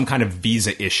through some kind of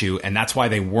visa issue, and that's why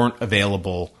they weren't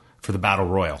available for the Battle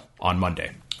Royal on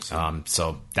Monday.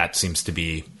 So that seems to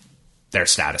be their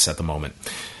status at the moment.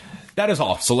 That is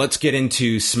all. So let's get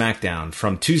into SmackDown.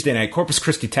 From Tuesday night, Corpus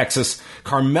Christi, Texas,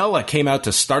 Carmella came out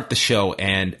to start the show,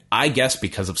 and I guess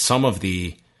because of some of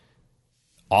the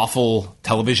awful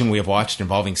television we have watched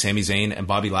involving Sami Zayn and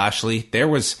Bobby Lashley, there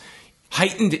was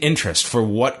heightened interest for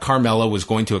what Carmella was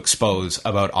going to expose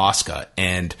about Asuka.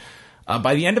 And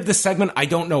by the end of this segment, I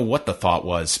don't know what the thought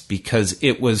was, because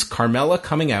it was Carmella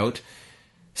coming out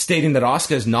stating that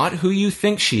Asuka is not who you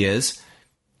think she is.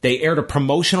 They aired a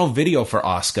promotional video for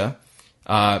Asuka,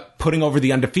 putting over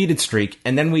the undefeated streak,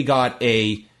 and then we got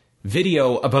a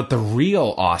video about the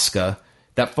real Asuka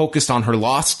that focused on her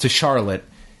loss to Charlotte,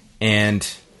 and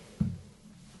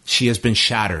she has been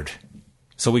shattered.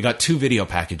 So we got 2 video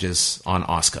packages on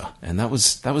Asuka, and that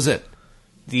was it.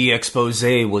 The expose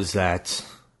was that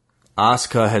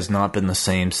Asuka has not been the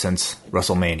same since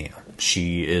WrestleMania.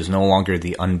 She is no longer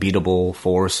the unbeatable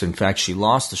force. In fact, she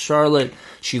lost to Charlotte.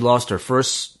 She lost her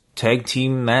first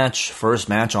match on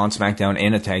SmackDown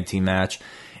and a tag team match.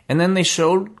 And then they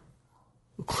showed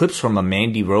clips from a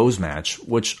Mandy Rose match,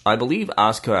 which I believe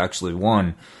Asuka actually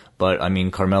won. But, I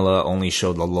mean, Carmella only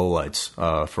showed the lowlights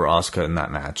for Asuka in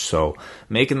that match. So,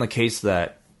 making the case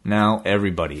that now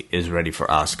everybody is ready for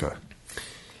Asuka.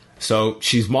 So,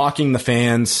 she's mocking the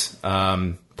fans,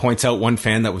 points out one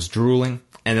fan that was drooling.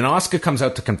 And then Asuka comes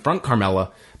out to confront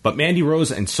Carmella, but Mandy Rose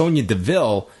and Sonya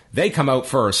Deville, they come out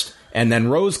first. And then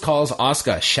Rose calls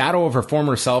Asuka a shadow of her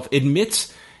former self,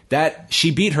 admits that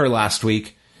she beat her last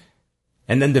week.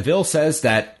 And then Deville says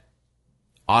that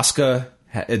Asuka,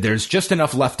 there's just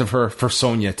enough left of her for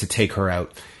Sonya to take her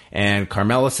out. And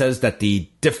Carmella says that the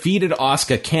defeated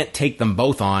Asuka can't take them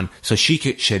both on, so she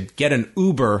should get an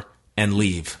Uber and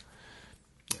leave.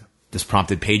 This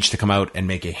prompted Paige to come out and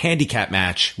make a handicap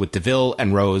match with Deville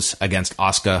and Rose against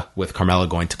Asuka, with Carmella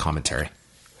going to commentary.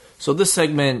 So this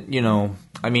segment,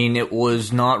 it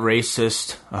was not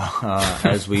racist,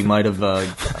 as we might have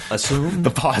assumed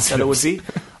that it would be.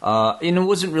 And it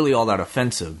wasn't really all that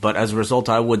offensive. But as a result,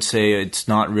 I would say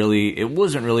it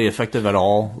wasn't really effective at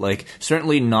all. Like,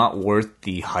 certainly not worth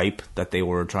the hype that they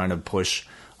were trying to push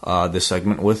this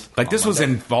segment with. Like, this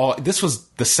was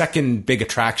the second big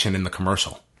attraction in the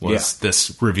commercial.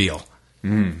 This reveal.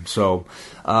 So,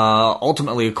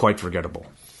 ultimately, quite forgettable.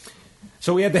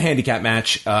 So we had the handicap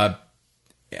match.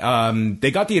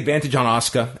 They got the advantage on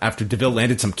Asuka after Deville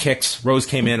landed some kicks. Rose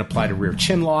came in, applied a rear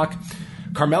chin lock.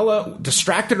 Carmella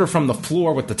distracted her from the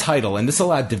floor with the title, and this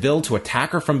allowed Deville to attack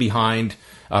her from behind.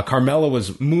 Carmella was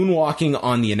moonwalking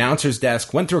on the announcer's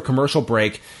desk, went through a commercial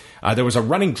break. There was a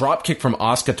running drop kick from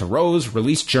Asuka to Rose,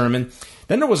 released German.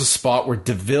 Then there was a spot where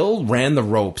Deville ran the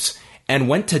ropes and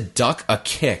went to duck a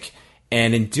kick,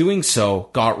 and in doing so,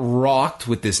 got rocked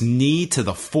with this knee to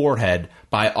the forehead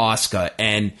by Asuka,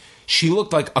 and she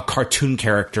looked like a cartoon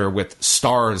character with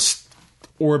stars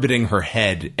orbiting her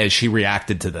head as she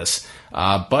reacted to this.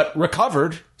 But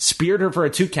recovered, speared her for a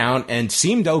 2 count, and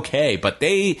seemed okay. But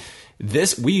we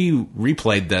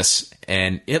replayed this,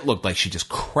 and it looked like she just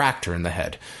cracked her in the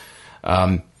head.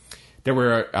 There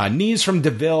were knees from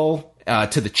Deville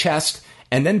to the chest.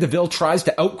 And then Deville tries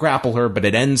to out-grapple her, but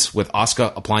it ends with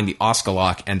Asuka applying the Asuka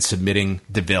lock and submitting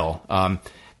Deville.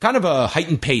 Kind of a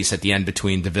heightened pace at the end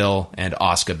between Deville and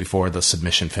Asuka before the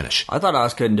submission finish. I thought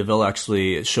Asuka and Deville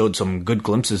actually showed some good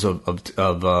glimpses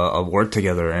of work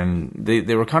together, and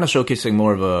they were kind of showcasing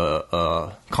more of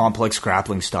a complex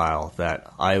grappling style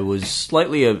that I was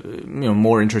slightly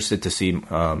more interested to see.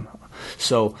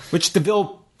 Which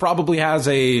Deville probably has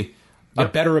a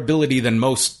better ability than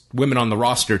most women on the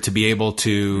roster to be able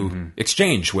to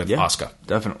exchange with Asuka.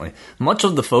 Definitely. Much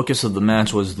of the focus of the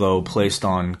match was, though, placed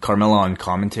on Carmella on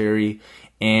commentary.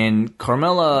 And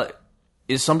Carmella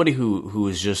is somebody who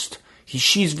is just...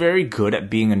 she's very good at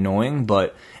being annoying,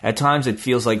 but at times it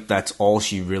feels like that's all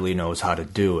she really knows how to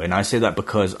do. And I say that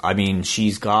because,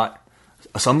 she's got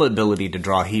some ability to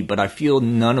draw heat, but I feel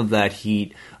none of that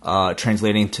heat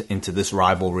translating into this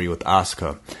rivalry with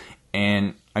Asuka.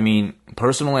 And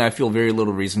personally, I feel very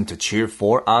little reason to cheer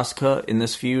for Asuka in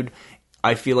this feud.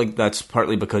 I feel like that's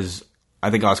partly because I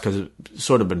think Asuka's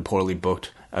sort of been poorly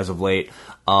booked as of late.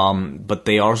 But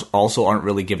they also aren't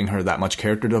really giving her that much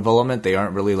character development. They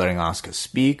aren't really letting Asuka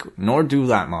speak, nor do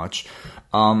that much.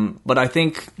 But I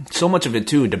think so much of it,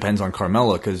 too, depends on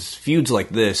Carmella, because feuds like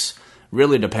this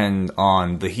really depend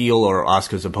on the heel or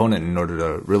Asuka's opponent in order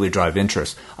to really drive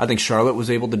interest. I think Charlotte was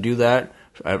able to do that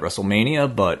at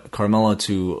WrestleMania, but Carmella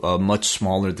to a much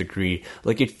smaller degree.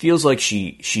 Like, it feels like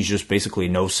she's just basically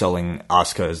no-selling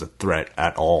Asuka as a threat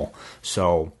at all.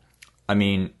 So,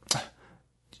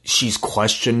 she's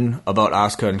questioned about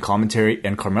Asuka in commentary,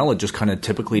 and Carmella just kind of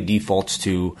typically defaults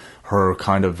to her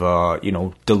kind of,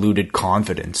 deluded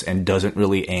confidence and doesn't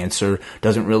really answer,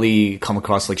 doesn't really come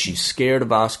across like she's scared of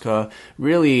Asuka.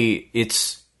 Really,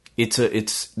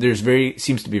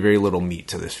 seems to be very little meat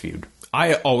to this feud.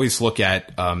 I always look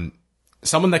at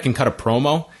someone that can cut a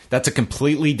promo. That's a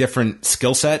completely different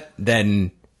skill set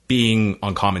than being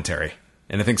on commentary.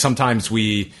 And I think sometimes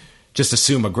we just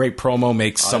assume a great promo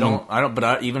makes someone.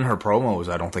 Even her promos,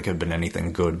 I don't think have been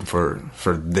anything good for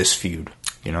this feud.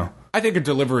 You know, I think her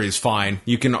delivery is fine.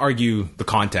 You can argue the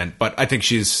content, but I think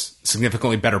she's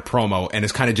significantly better promo, and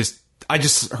it's kind of just. I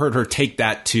just heard her take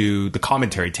that to the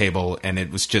commentary table, and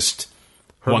it was just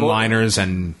one-liners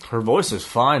and her voice is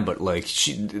fine, but like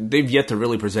they've yet to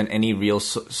really present any real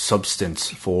substance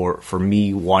for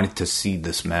me wanting to see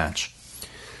this match.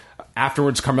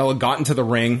 Afterwards, Carmella got into the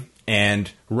ring, and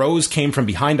Rose came from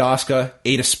behind Asuka,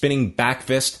 ate a spinning back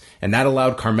fist, and that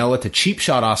allowed Carmella to cheap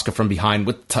shot Asuka from behind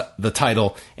with the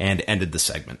title and ended the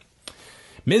segment.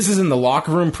 Miz is in the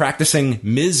locker room practicing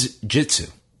Miz Jitsu.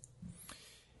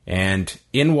 And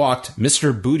in walked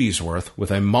Mr. Bootiesworth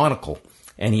with a monocle,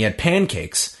 and he had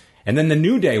pancakes. And then the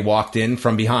New Day walked in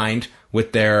from behind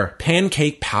with their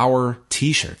Pancake Power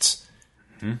t-shirts,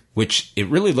 which it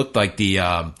really looked like the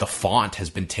font has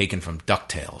been taken from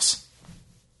DuckTales.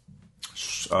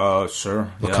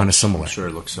 Sure. Look kind of similar. I'm sure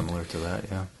it looks similar to that,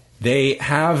 yeah. They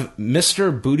have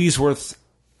Mr. Bootiesworth's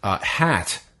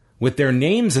hat with their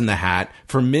names in the hat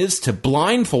for Miz to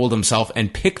blindfold himself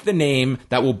and pick the name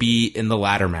that will be in the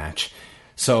ladder match.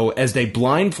 So as they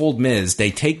blindfold Miz, they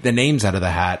take the names out of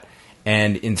the hat,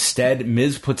 and instead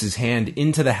Miz puts his hand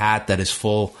into the hat that is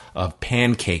full of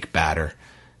pancake batter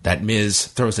that Miz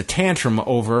throws a tantrum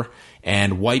over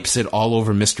and wipes it all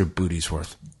over Mr.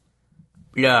 Bootiesworth.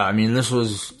 Yeah, I mean, this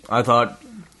was, I thought,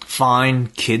 fine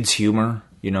kids' humor,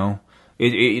 you know.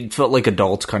 It felt like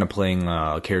adults kind of playing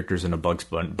characters in a Bugs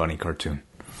Bunny cartoon.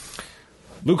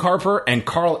 Luke Harper and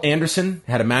Carl Anderson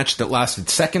had a match that lasted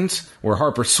seconds, where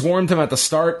Harper swarmed him at the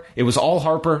start. It was all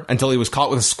Harper until he was caught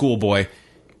with a schoolboy.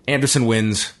 Anderson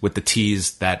wins with the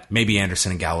tease that maybe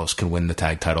Anderson and Gallows can win the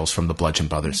tag titles from the Bludgeon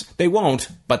Brothers. They won't,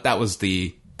 but that was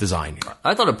the design here.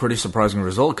 I thought a pretty surprising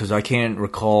result, because I can't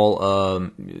recall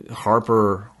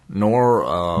Harper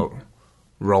nor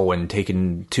Rowan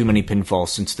taking too many pinfalls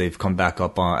since they've come back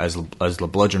up as the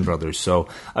Bludgeon Brothers. So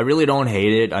I really don't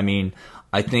hate it. I mean,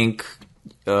 I think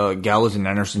Gallows and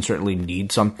Anderson certainly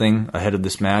need something ahead of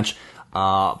this match.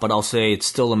 But I'll say it's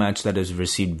still a match that has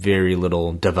received very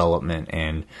little development,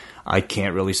 and I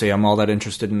can't really say I'm all that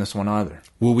interested in this one either.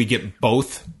 Will we get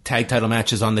both tag title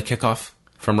matches on the kickoff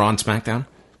from Raw and SmackDown?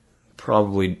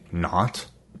 Probably not.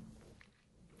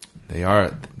 They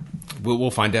are.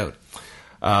 We'll find out.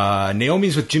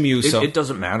 Naomi's with Jimmy Uso. It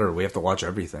doesn't matter. We have to watch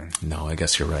everything. No, I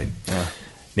guess you're right. Yeah.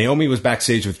 Naomi was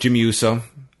backstage with Jimmy Uso.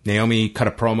 Naomi cut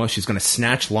a promo. She's going to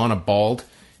snatch Lana bald,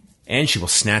 and she will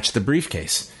snatch the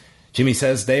briefcase. Jimmy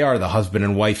says they are the husband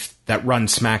and wife that run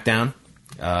SmackDown.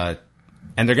 And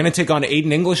they're going to take on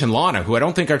Aiden English and Lana, who I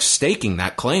don't think are staking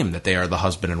that claim that they are the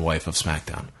husband and wife of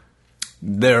SmackDown.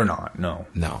 They're not, no.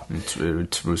 No. It's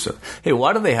Rusev. Hey,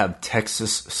 why do they have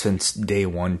Texas since day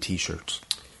one t-shirts?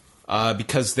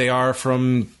 Because they are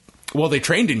from... Well, they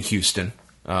trained in Houston.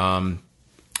 I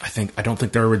don't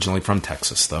think they're originally from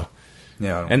Texas, though.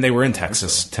 Yeah. And they were in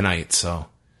Texas tonight, so...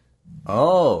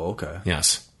 Oh, okay.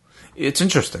 Yes. It's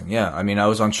interesting, yeah. I mean, I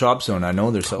was on Shop Zone. I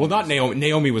know there's something... Well, not Naomi.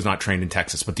 Naomi was not trained in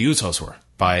Texas, but the Usos were,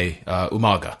 by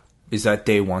Umaga. Is that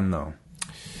day one, though?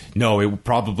 No, it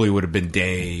probably would have been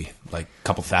day, like, a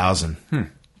couple thousand.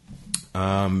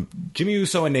 Jimmy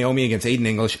Uso and Naomi against Aiden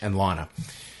English and Lana.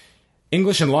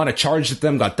 English and Lana charged at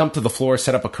them, got dumped to the floor,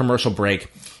 set up a commercial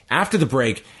break. After the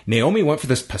break, Naomi went for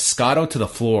this pescado to the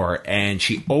floor, and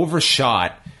she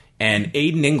overshot, and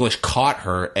Aiden English caught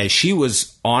her as she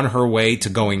was on her way to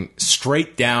going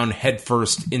straight down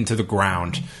headfirst into the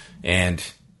ground. And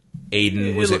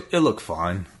Aiden It looked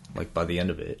fine, like, by the end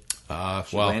of it.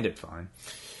 She landed fine.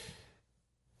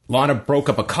 Lana broke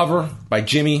up a cover by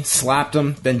Jimmy, slapped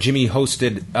him, then Jimmy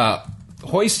hoisted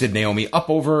Naomi up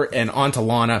over and onto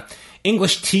Lana.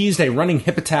 English teased a running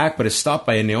hip attack, but is stopped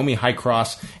by a Naomi high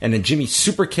cross, and then Jimmy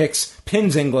super kicks,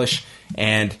 pins English,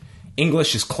 and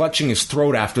English is clutching his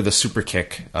throat after the super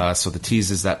kick. So the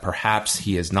tease is that perhaps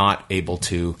he is not able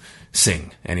to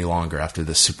sing any longer after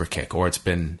the super kick, or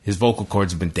his vocal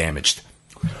cords have been damaged.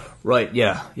 Right,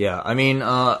 yeah. I mean,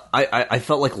 I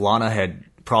felt like Lana had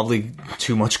probably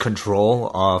too much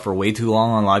control for way too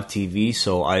long on live TV,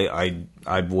 so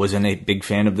I wasn't a big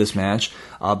fan of this match.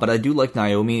 But I do like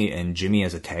Naomi and Jimmy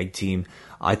as a tag team.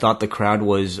 I thought the crowd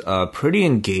was pretty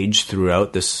engaged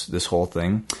throughout this whole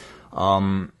thing.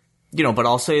 But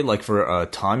I'll say, like, for a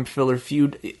time filler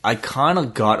feud, I kind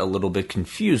of got a little bit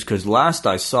confused, because last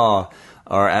I saw,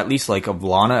 or at least, like, of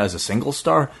Lana as a single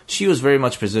star, she was very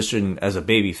much positioned as a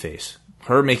babyface.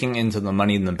 Her making into the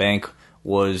Money in the Bank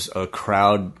was a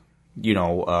crowd,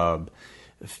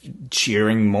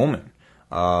 cheering moment.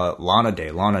 Lana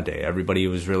Day. Everybody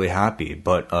was really happy.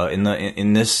 But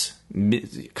in this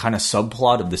kind of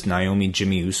subplot of this Naomi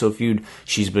Jimmy Uso feud,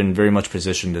 she's been very much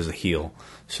positioned as a heel.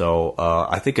 So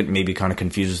I think it maybe kind of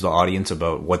confuses the audience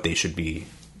about what they should be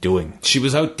doing. She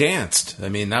was outdanced. I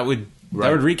mean, that would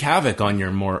wreak havoc on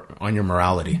your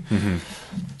morality. Mm-hmm.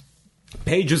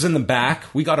 Paige was in the back.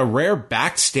 We got a rare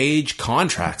backstage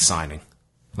contract signing,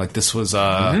 like this was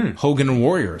Hogan and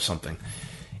Warrior or something.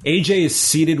 AJ is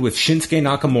seated with Shinsuke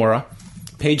Nakamura.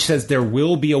 Paige says there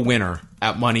will be a winner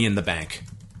at Money in the Bank,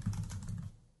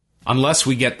 unless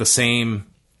we get the same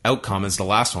outcome as the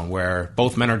last one, where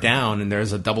both men are down and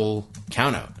there's a double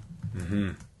countout.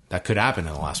 Mm-hmm. That could happen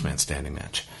in a last man standing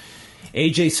match.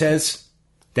 AJ says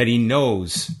that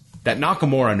that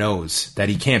Nakamura knows that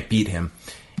he can't beat him,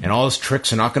 and all his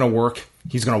tricks are not going to work.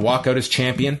 He's going to walk out as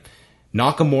champion.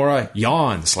 Nakamura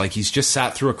yawns like he's just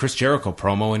sat through a Chris Jericho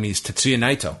promo and he's Tetsuya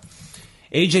Naito.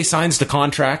 AJ signs the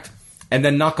contract, and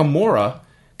then Nakamura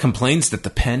complains that the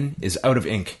pen is out of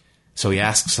ink, so he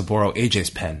asks to borrow AJ's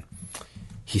pen.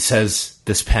 He says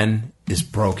this pen is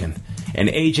broken, and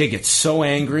AJ gets so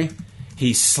angry,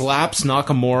 he slaps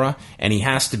Nakamura, and he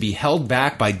has to be held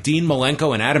back by Dean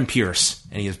Malenko and Adam Pearce,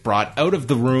 and he is brought out of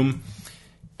the room.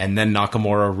 And then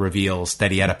Nakamura reveals that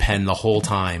he had a pen the whole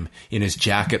time in his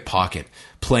jacket pocket,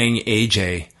 playing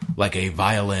AJ like a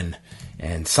violin,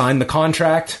 and signed the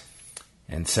contract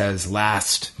and says,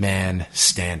 last man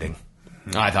standing.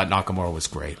 I thought Nakamura was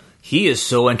great. He is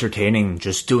so entertaining,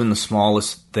 just doing the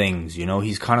smallest things,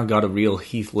 He's kind of got a real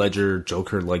Heath Ledger,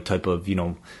 Joker-like type of,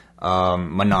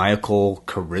 maniacal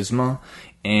charisma.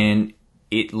 And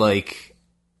it,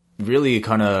 really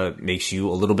kind of makes you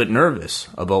a little bit nervous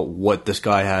about what this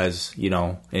guy has,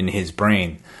 in his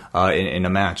brain in a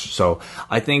match. So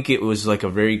I think it was like a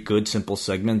very good, simple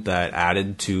segment that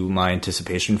added to my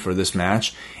anticipation for this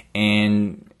match.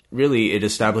 And really, it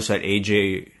established that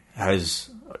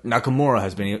Nakamura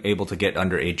has been able to get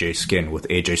under AJ's skin with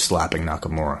AJ slapping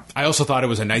Nakamura. I also thought it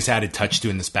was a nice added touch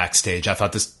doing this backstage. I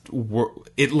thought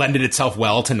it lended itself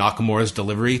well to Nakamura's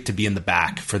delivery to be in the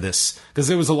back for this, because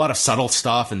there was a lot of subtle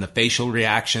stuff and the facial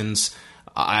reactions.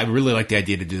 I really like the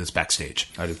idea to do this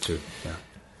backstage. I did too,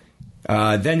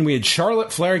 yeah. Then we had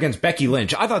Charlotte Flair against Becky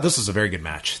Lynch. I thought this was a very good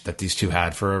match that these two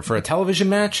had for a television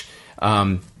match.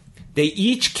 They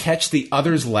each catch the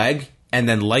other's leg and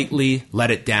then lightly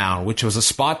let it down, which was a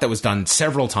spot that was done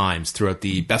several times throughout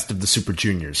the Best of the Super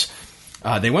Juniors.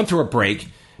 They went through a break.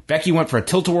 Becky went for a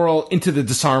tilt-a-whirl into the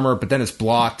disarmer, but then it's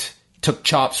blocked, took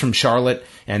chops from Charlotte,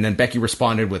 and then Becky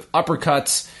responded with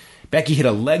uppercuts. Becky hit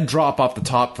a leg drop off the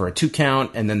top for a 2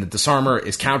 count, and then the disarmer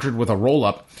is countered with a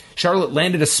roll-up. Charlotte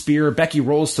landed a spear. Becky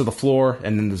rolls to the floor,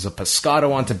 and then there's a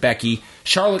pescado onto Becky.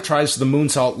 Charlotte tries the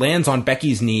moonsault, lands on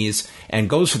Becky's knees, and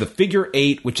goes for the figure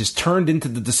 8, which is turned into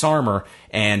the disarmer,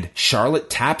 and Charlotte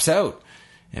taps out.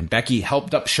 And Becky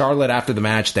helped up Charlotte after the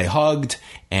match. They hugged,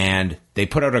 and they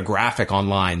put out a graphic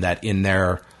online that in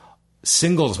their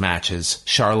singles matches,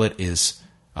 Charlotte is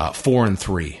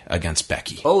 4-3 against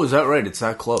Becky. Oh, is that right? It's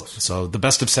that close. So the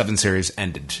best of 7 series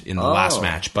ended in the last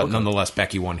match, but nonetheless,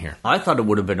 Becky won here. I thought it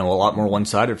would have been a lot more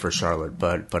one-sided for Charlotte,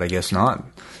 but I guess not.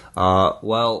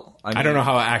 I don't know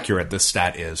how accurate this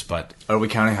stat is, but are we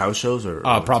counting house shows or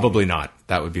probably not?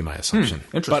 That would be my assumption.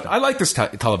 Interesting. But I like this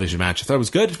television match. I thought it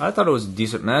was good. I thought it was a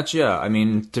decent match. Yeah, I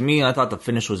mean, to me, I thought the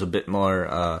finish was a bit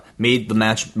more made the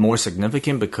match more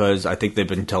significant, because I think they've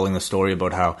been telling the story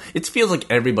about how it feels like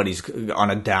everybody's on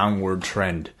a downward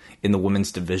trend in the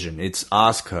women's division. It's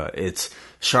Asuka, it's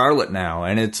Charlotte now,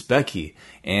 and it's Becky.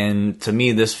 And to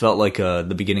me, this felt like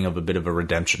the beginning of a bit of a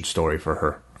redemption story for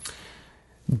her.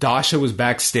 Dasha was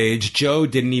backstage. Joe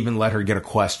didn't even let her get a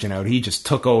question out. He just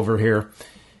took over here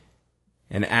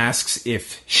and asks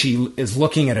if she is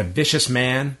looking at a vicious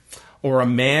man or a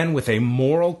man with a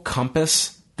moral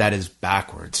compass that is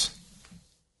backwards.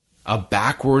 A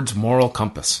backwards moral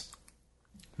compass.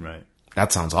 Right.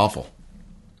 That sounds awful.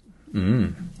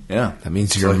 Yeah. That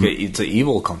means it's an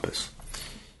evil compass.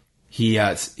 He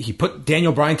put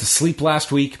Daniel Bryan to sleep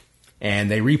last week,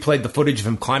 and they replayed the footage of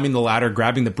him climbing the ladder,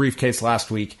 grabbing the briefcase last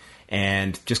week,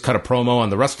 and just cut a promo on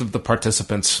the rest of the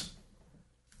participants.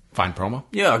 Fine promo.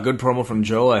 Yeah, a good promo from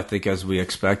Joe, I think, as we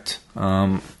expect.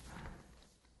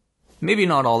 Maybe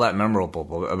not all that memorable,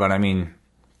 but I mean,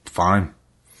 fine.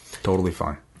 Totally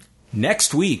fine.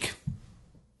 Next week,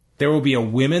 there will be a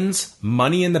women's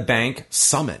Money in the Bank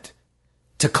summit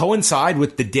to coincide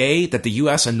with the day that the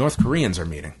U.S. and North Koreans are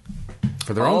meeting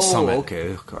for their own summit.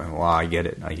 Okay. Well, I get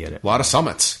it. A lot of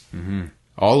summits. Mm-hmm.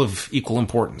 All of equal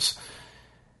importance.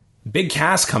 Big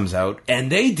Cass comes out,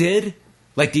 and they did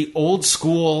like the old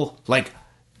school like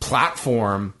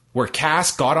platform where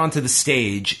Cass got onto the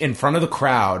stage in front of the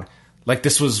crowd, like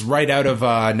this was right out of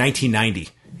 1990,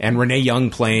 and Renee Young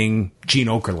playing Gene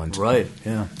Okerlund. Right,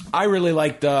 yeah. I really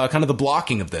liked kind of the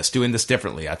blocking of this, doing this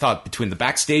differently. I thought between the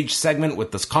backstage segment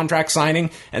with this contract signing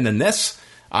and then this,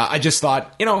 I just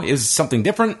thought, is something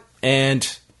different,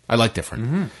 and I like different.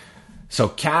 Mm-hmm. So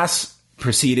Cass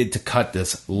proceeded to cut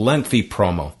this lengthy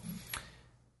promo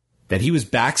that he was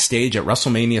backstage at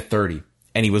WrestleMania 30,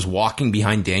 and he was walking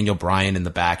behind Daniel Bryan in the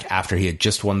back after he had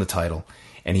just won the title,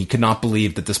 and he could not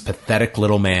believe that this pathetic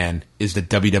little man is the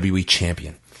WWE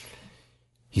champion.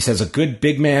 He says a good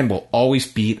big man will always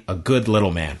beat a good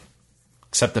little man,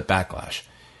 except at Backlash.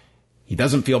 He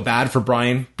doesn't feel bad for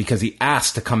Bryan because he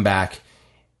asked to come back,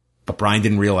 but Bryan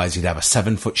didn't realize he'd have a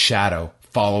 7-foot shadow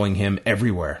following him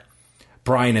everywhere.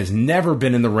 Bryan has never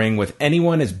been in the ring with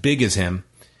anyone as big as him,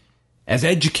 as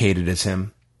educated as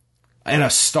him, and a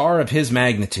star of his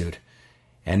magnitude.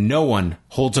 And no one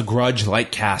holds a grudge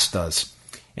like Cass does.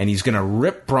 And he's going to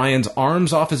rip Bryan's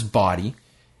arms off his body,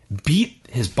 beat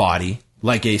his body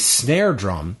like a snare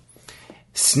drum,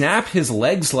 snap his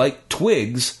legs like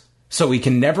twigs so he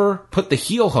can never put the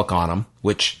heel hook on him,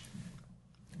 which,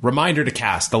 reminder to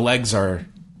Cass, the legs are,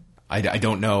 I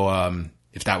don't know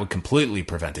if that would completely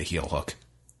prevent a heel hook.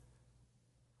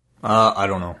 I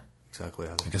don't know exactly.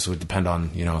 I guess it would depend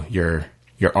on, your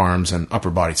arms and upper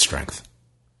body strength.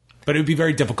 But it would be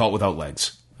very difficult without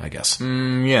legs, I guess.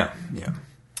 Yeah.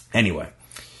 Anyway,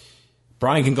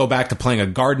 Bryan can go back to playing a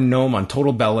garden gnome on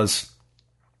Total Bellas,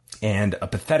 and a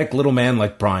pathetic little man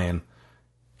like Bryan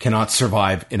cannot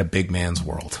survive in a big man's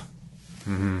world.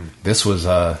 Mm-hmm. This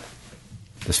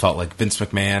felt like Vince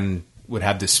McMahon would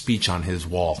have this speech on his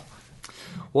wall.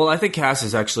 Well, I think Cass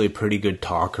is actually a pretty good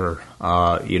talker.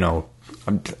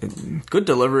 Good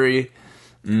delivery.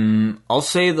 I'll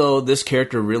say, though, this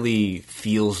character really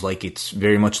feels like it's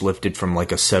very much lifted from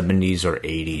like a 70s or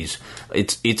 80s.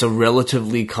 It's a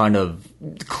relatively kind of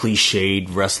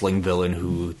cliched wrestling villain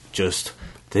who just,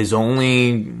 his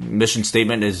only mission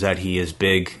statement is that he is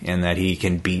big and that he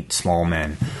can beat small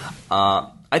men.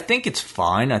 I think it's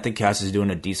fine. I think Cass is doing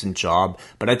a decent job,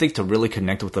 but I think to really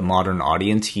connect with the modern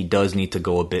audience, he does need to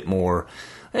go a bit more,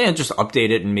 just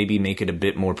update it and maybe make it a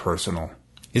bit more personal.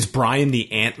 Is Bryan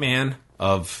the Ant-Man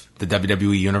of the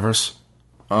WWE universe?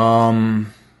 I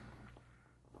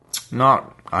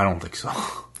don't think so.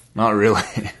 Not really.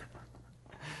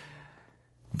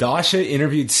 Dasha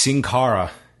interviewed Sin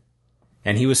Cara,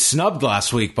 and he was snubbed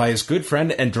last week by his good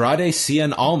friend Andrade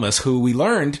Cien Almas, who we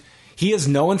learned he has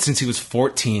known since he was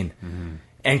 14,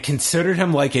 and considered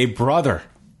him like a brother.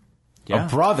 Yeah. A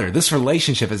brother. This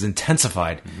relationship has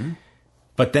intensified. Mm-hmm.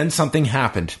 But then something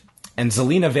happened, and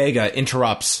Zelina Vega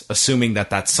interrupts, assuming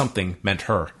that something meant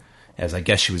her, as I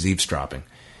guess she was eavesdropping.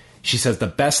 She says the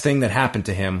best thing that happened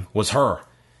to him was her,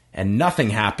 and nothing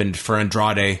happened for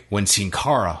Andrade when Sin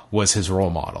Cara was his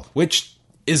role model, which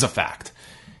is a fact.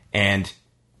 And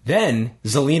then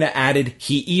Zelina added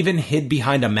he even hid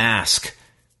behind a mask,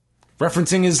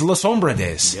 referencing his La Sombra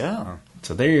days. Yeah.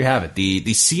 So there you have it. The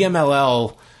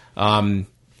CMLL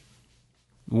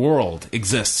world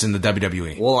exists in the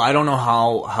WWE. Well, I don't know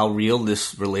how real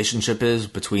this relationship is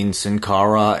between Sin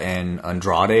Cara and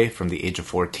Andrade from the age of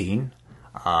 14.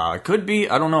 It could be,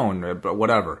 I don't know, but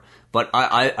whatever. But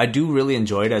I do really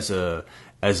enjoy it as an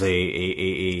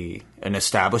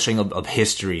establishing of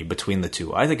history between the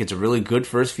two. I think it's a really good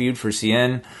first feud for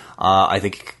CN. I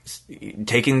think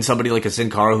taking somebody like a Sin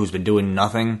Cara who's been doing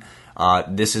nothing,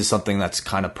 this is something that's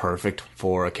kind of perfect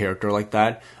for a character like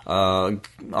that.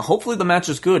 Hopefully the match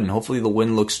is good, and hopefully the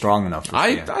win looks strong enough for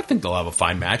CN. I think they'll have a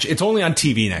fine match. It's only on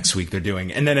TV next week they're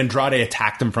doing, and then Andrade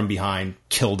attacked him from behind,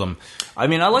 killed him. I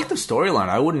mean, I like the storyline.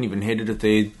 I wouldn't even hate it if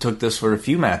they took this for a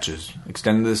few matches,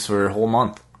 extended this for a whole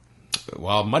month.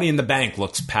 Well, Money in the Bank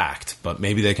looks packed, but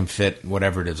maybe they can fit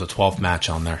whatever it is, a 12th match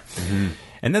on there. Mm-hmm.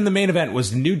 And then the main event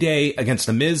was New Day against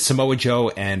The Miz, Samoa Joe,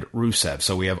 and Rusev.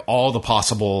 So we have all the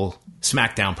possible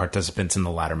SmackDown participants in the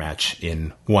ladder match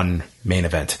in one main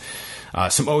event.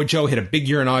 Samoa Joe hit a big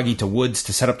Uranagi to Woods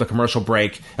to set up the commercial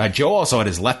break. Joe also had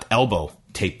his left elbow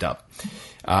taped up.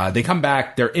 They come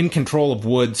back. They're in control of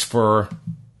Woods for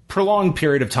prolonged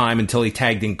period of time until he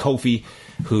tagged in Kofi,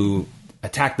 who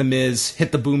attacked The Miz,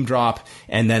 hit the boom drop,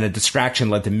 and then a distraction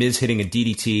led to Miz hitting a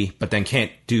DDT, but then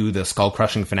can't do the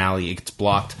skull-crushing finale. It gets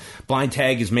blocked. Blind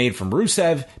tag is made from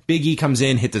Rusev. Big E comes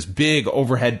in, hit this big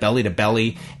overhead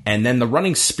belly-to-belly, and then the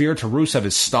running spear to Rusev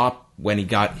is stopped when he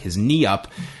got his knee up.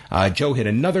 Joe hit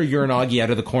another Uranagi out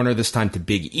of the corner, this time to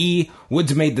Big E.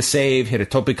 Woods made the save, hit a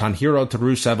Tope Con Hero to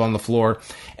Rusev on the floor,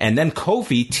 and then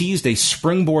Kofi teased a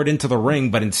springboard into the ring,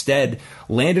 but instead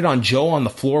landed on Joe on the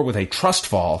floor with a trust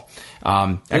fall,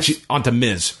 actually onto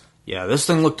Miz. Yeah, this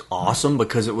thing looked awesome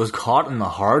because it was caught in the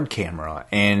hard camera,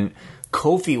 and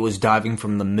Kofi was diving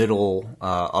from the middle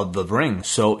of the ring,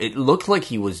 so it looked like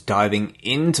he was diving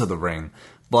into the ring,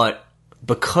 but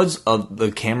because of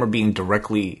the camera being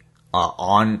directly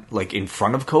on, like, in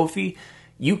front of Kofi,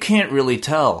 you can't really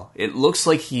tell. It looks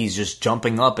like he's just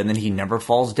jumping up and then he never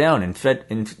falls down.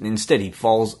 Instead, he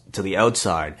falls to the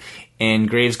outside. And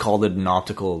Graves called it an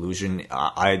optical illusion.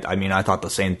 I mean, I thought the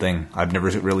same thing. I've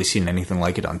never really seen anything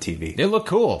like it on TV. It looked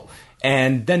cool.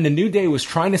 And then the New Day was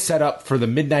trying to set up for the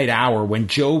midnight hour when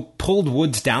Joe pulled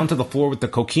Woods down to the floor with the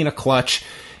Coquina clutch.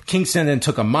 Kingston then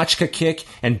took a Machka kick,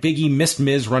 and Big E missed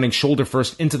Miz running shoulder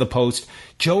first into the post.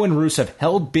 Joe and Rusev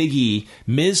held Big E.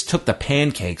 Miz took the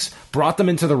pancakes, brought them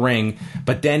into the ring,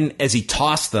 but then as he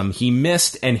tossed them, he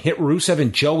missed and hit Rusev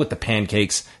and Joe with the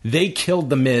pancakes. They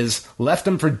killed the Miz, left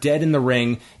him for dead in the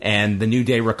ring, and the New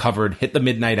Day recovered, hit the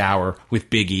midnight hour with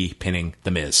Big E pinning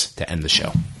the Miz to end the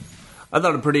show. I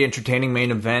thought a pretty entertaining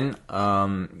main event.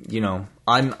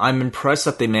 I'm impressed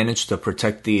that they managed to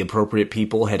protect the appropriate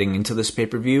people heading into this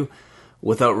pay-per-view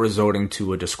without resorting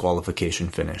to a disqualification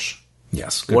finish.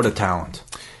 Yes. What a talent.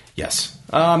 Yes.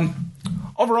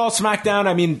 Overall, SmackDown,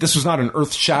 I mean, this was not an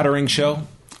earth-shattering show,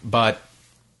 but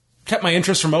kept my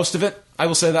interest for most of it. I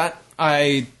will say that.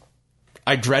 I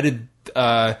dreaded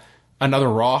another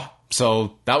Raw,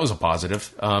 so that was a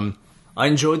positive. I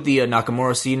enjoyed the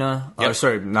Nakamura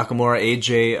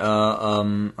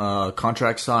AJ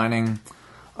contract signing.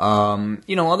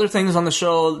 Other things on the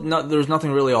show, there's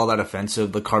nothing really all that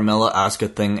offensive. The Carmella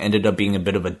Asuka thing ended up being a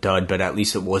bit of a dud, but at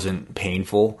least it wasn't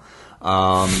painful.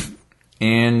 I'll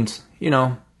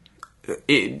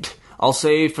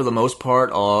say for the most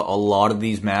part, a lot of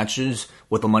these matches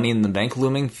with the Money in the Bank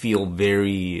looming feel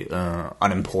very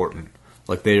unimportant.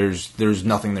 Like there's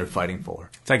nothing they're fighting for.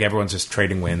 It's like everyone's just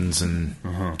trading wins and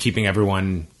keeping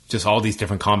everyone just all these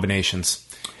different combinations.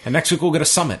 And next week we'll get a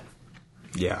Summit.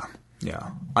 Yeah.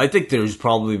 I think there's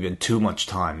probably been too much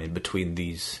time in between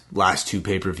these last two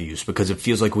pay-per-views because it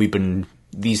feels like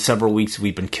these several weeks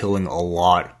we've been killing a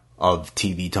lot of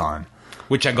TV time.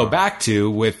 Which I go back to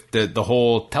with the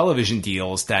whole television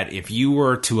deals, that if you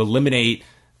were to eliminate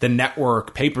the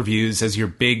network pay-per-views as your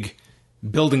big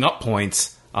building up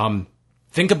points,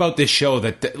 think about this show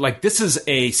that, like, this is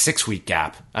a 6-week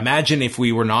gap. Imagine if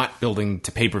we were not building to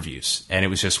pay-per-views and it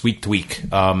was just week to week.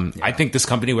 I think this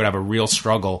company would have a real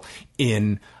struggle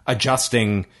in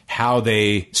adjusting how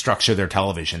they structure their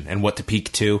television and what to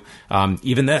peak to.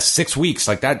 Even this, 6 weeks,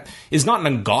 like, that is not an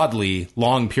ungodly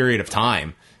long period of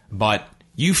time, but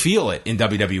you feel it in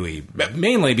WWE,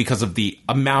 mainly because of the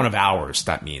amount of hours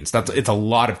that means. It's a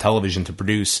lot of television to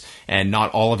produce, and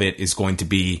not all of it is going to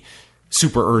be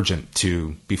super urgent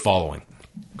to be following.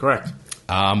 Correct.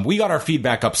 We got our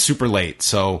feedback up super late,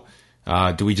 so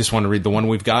do we just want to read the one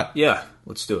we've got? Yeah,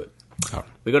 let's do it. Oh.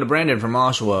 We got a Brandon from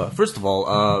Oshawa. First of all,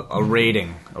 a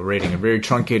very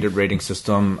truncated rating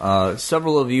system.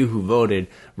 Several of you who voted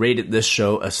rated this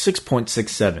show a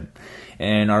 6.67.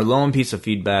 And our lone piece of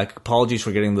feedback, apologies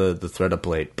for getting the thread up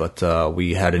late, but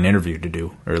we had an interview to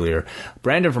do earlier.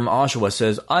 Brandon from Oshawa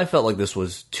says, I felt like this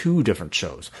was two different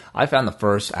shows. I found the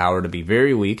first hour to be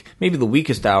very weak, maybe the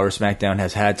weakest hour SmackDown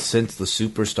has had since the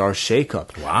Superstar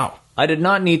Shakeup. Wow. I did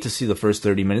not need to see the first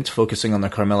 30 minutes focusing on the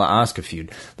Carmella Asuka feud.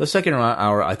 The second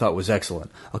hour I thought was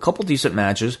excellent. A couple decent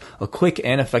matches, a quick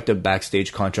and effective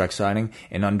backstage contract signing,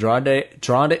 and Andrade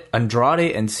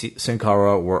and Sin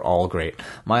Cara were all great.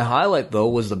 My highlight, though,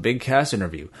 was the Big Cass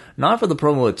interview. Not for the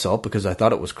promo itself, because I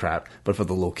thought it was crap, but for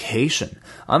the location.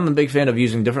 I'm a big fan of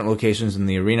using different locations in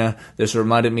the arena. This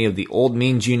reminded me of the old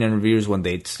Mean Gene interviews when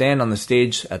they'd stand on the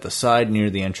stage at the side near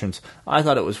the entrance. I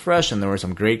thought it was fresh, and there were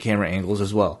some great camera angles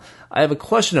as well. I have a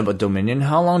question about Dominion.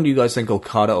 How long do you guys think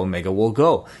Okada Omega will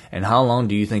go? And how long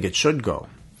do you think it should go?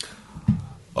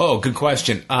 Oh, good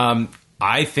question.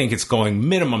 I think it's going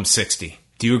minimum 60.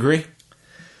 Do you agree?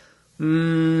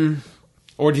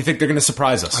 Or do you think they're going to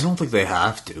surprise us? I don't think they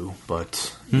have to,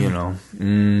 but,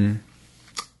 man.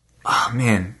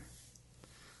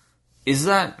 Is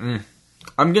that...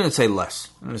 I'm going to say less.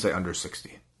 I'm going to say under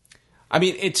 60. I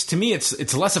mean, to me,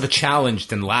 it's less of a challenge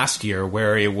than last year,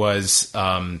 where it was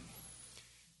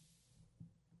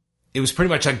pretty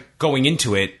much like going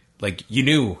into it, like you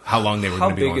knew how long they were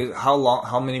going to be on.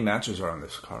 How many matches are on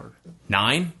this card?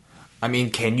 9? I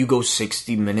mean, can you go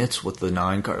 60 minutes with the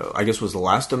 9 card? I guess was the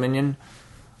last Dominion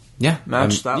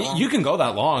match that long? You can go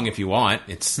that long if you want.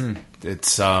 It's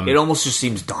it almost just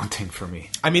seems daunting for me.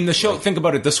 I mean, the show. Think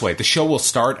about it this way: the show will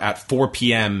start at 4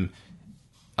 p.m.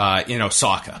 In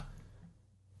Osaka.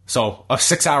 So a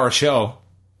 6-hour show,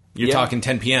 you're talking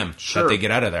 10 p.m. that they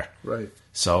get out of there. Right.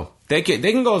 So they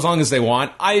can go as long as they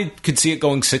want. I could see it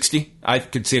going 60. I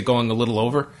could see it going a little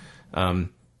over. Do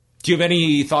you have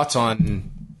any thoughts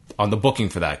on the booking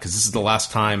for that? Because this is the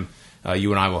last time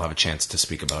you and I will have a chance to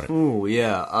speak about it. Oh,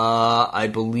 yeah. I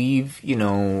believe,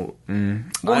 what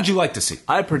would you like to see?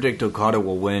 I predict Okada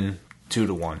will win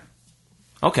 2-1.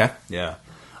 Okay. Yeah.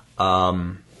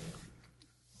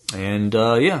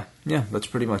 Yeah, that's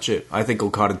pretty much it. I think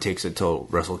Okada takes it till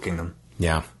Wrestle Kingdom.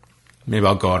 Yeah. Maybe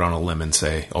I'll go out on a limb and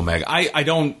say Omega. I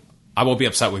won't be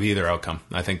upset with either outcome.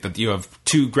 I think that you have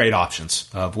 2 great options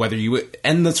of whether you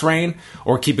end this reign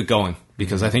or keep it going.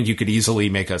 Because I think you could easily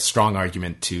make a strong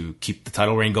argument to keep the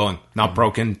title reign going. Not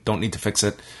broken, don't need to fix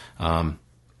it.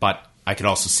 But I could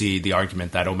also see the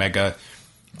argument that Omega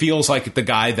feels like the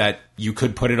guy that you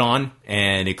could put it on,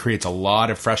 and it creates a lot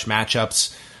of fresh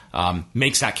matchups.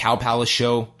 Makes that Cow Palace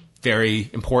show very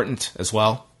important as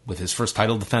well with his first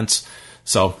title defense.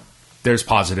 So there's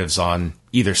positives on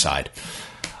either side.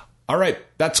 All right,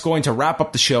 that's going to wrap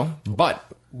up the show, but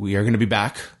we are going to be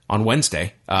back on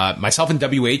Wednesday. Myself and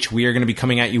WH, we are going to be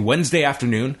coming at you Wednesday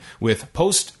afternoon with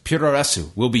Post Puroresu.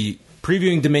 We'll be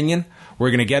previewing Dominion. We're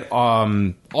going to get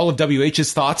all of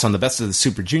WH's thoughts on the Best of the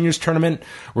Super Juniors tournament.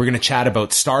 We're going to chat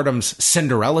about Stardom's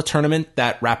Cinderella tournament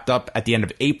that wrapped up at the end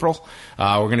of April.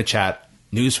 We're going to chat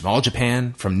news from All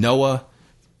Japan, from Noah,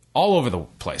 all over the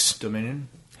place. Dominion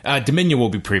will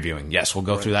be previewing. Yes, we'll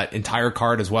go through that entire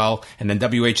card as well. And then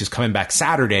WH is coming back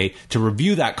Saturday to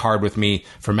review that card with me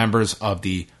for members of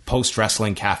the Post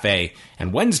Wrestling Cafe.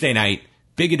 And Wednesday night,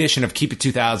 big edition of Keep It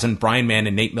 2000, Brian Mann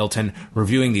and Nate Milton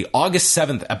reviewing the August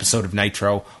 7th episode of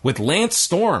Nitro with Lance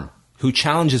Storm, who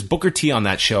challenges Booker T on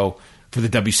that show for the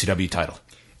WCW title.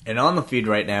 And on the feed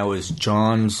right now is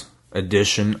John's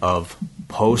edition of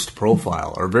Post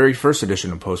Profile, our very first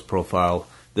edition of Post Profile.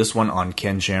 This one on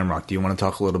Ken Shamrock. Do you want to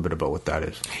talk a little bit about what that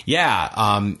is? Yeah.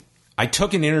 I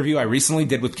took an interview I recently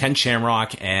did with Ken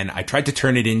Shamrock, and I tried to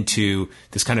turn it into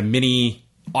this kind of mini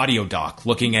audio doc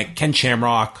looking at Ken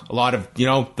Shamrock, a lot of,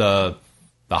 the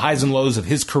highs and lows of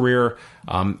his career,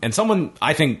 and someone,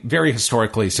 I think, very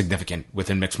historically significant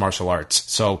within mixed martial arts.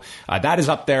 So that is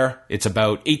up there. It's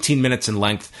about 18 minutes in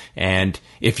length, and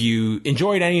if you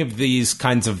enjoyed any of these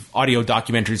kinds of audio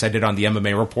documentaries I did on the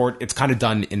MMA Report, it's kind of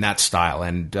done in that style,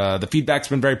 and the feedback's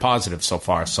been very positive so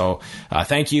far. So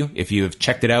thank you if you have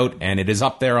checked it out, and it is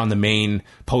up there on the main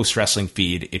Post Wrestling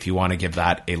feed if you want to give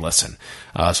that a listen.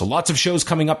 So lots of shows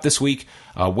coming up this week.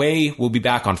 Wei will be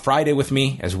back on Friday with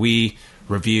me as we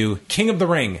review King of the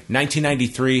Ring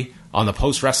 1993 on the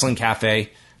Post Wrestling Cafe,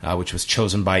 which was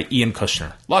chosen by Ian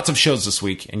Kushner. Lots of shows this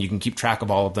week, and you can keep track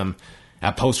of all of them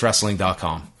at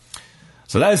postwrestling.com.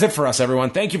 So that is it for us, everyone.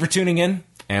 Thank you for tuning in,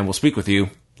 and we'll speak with you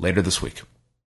later this week.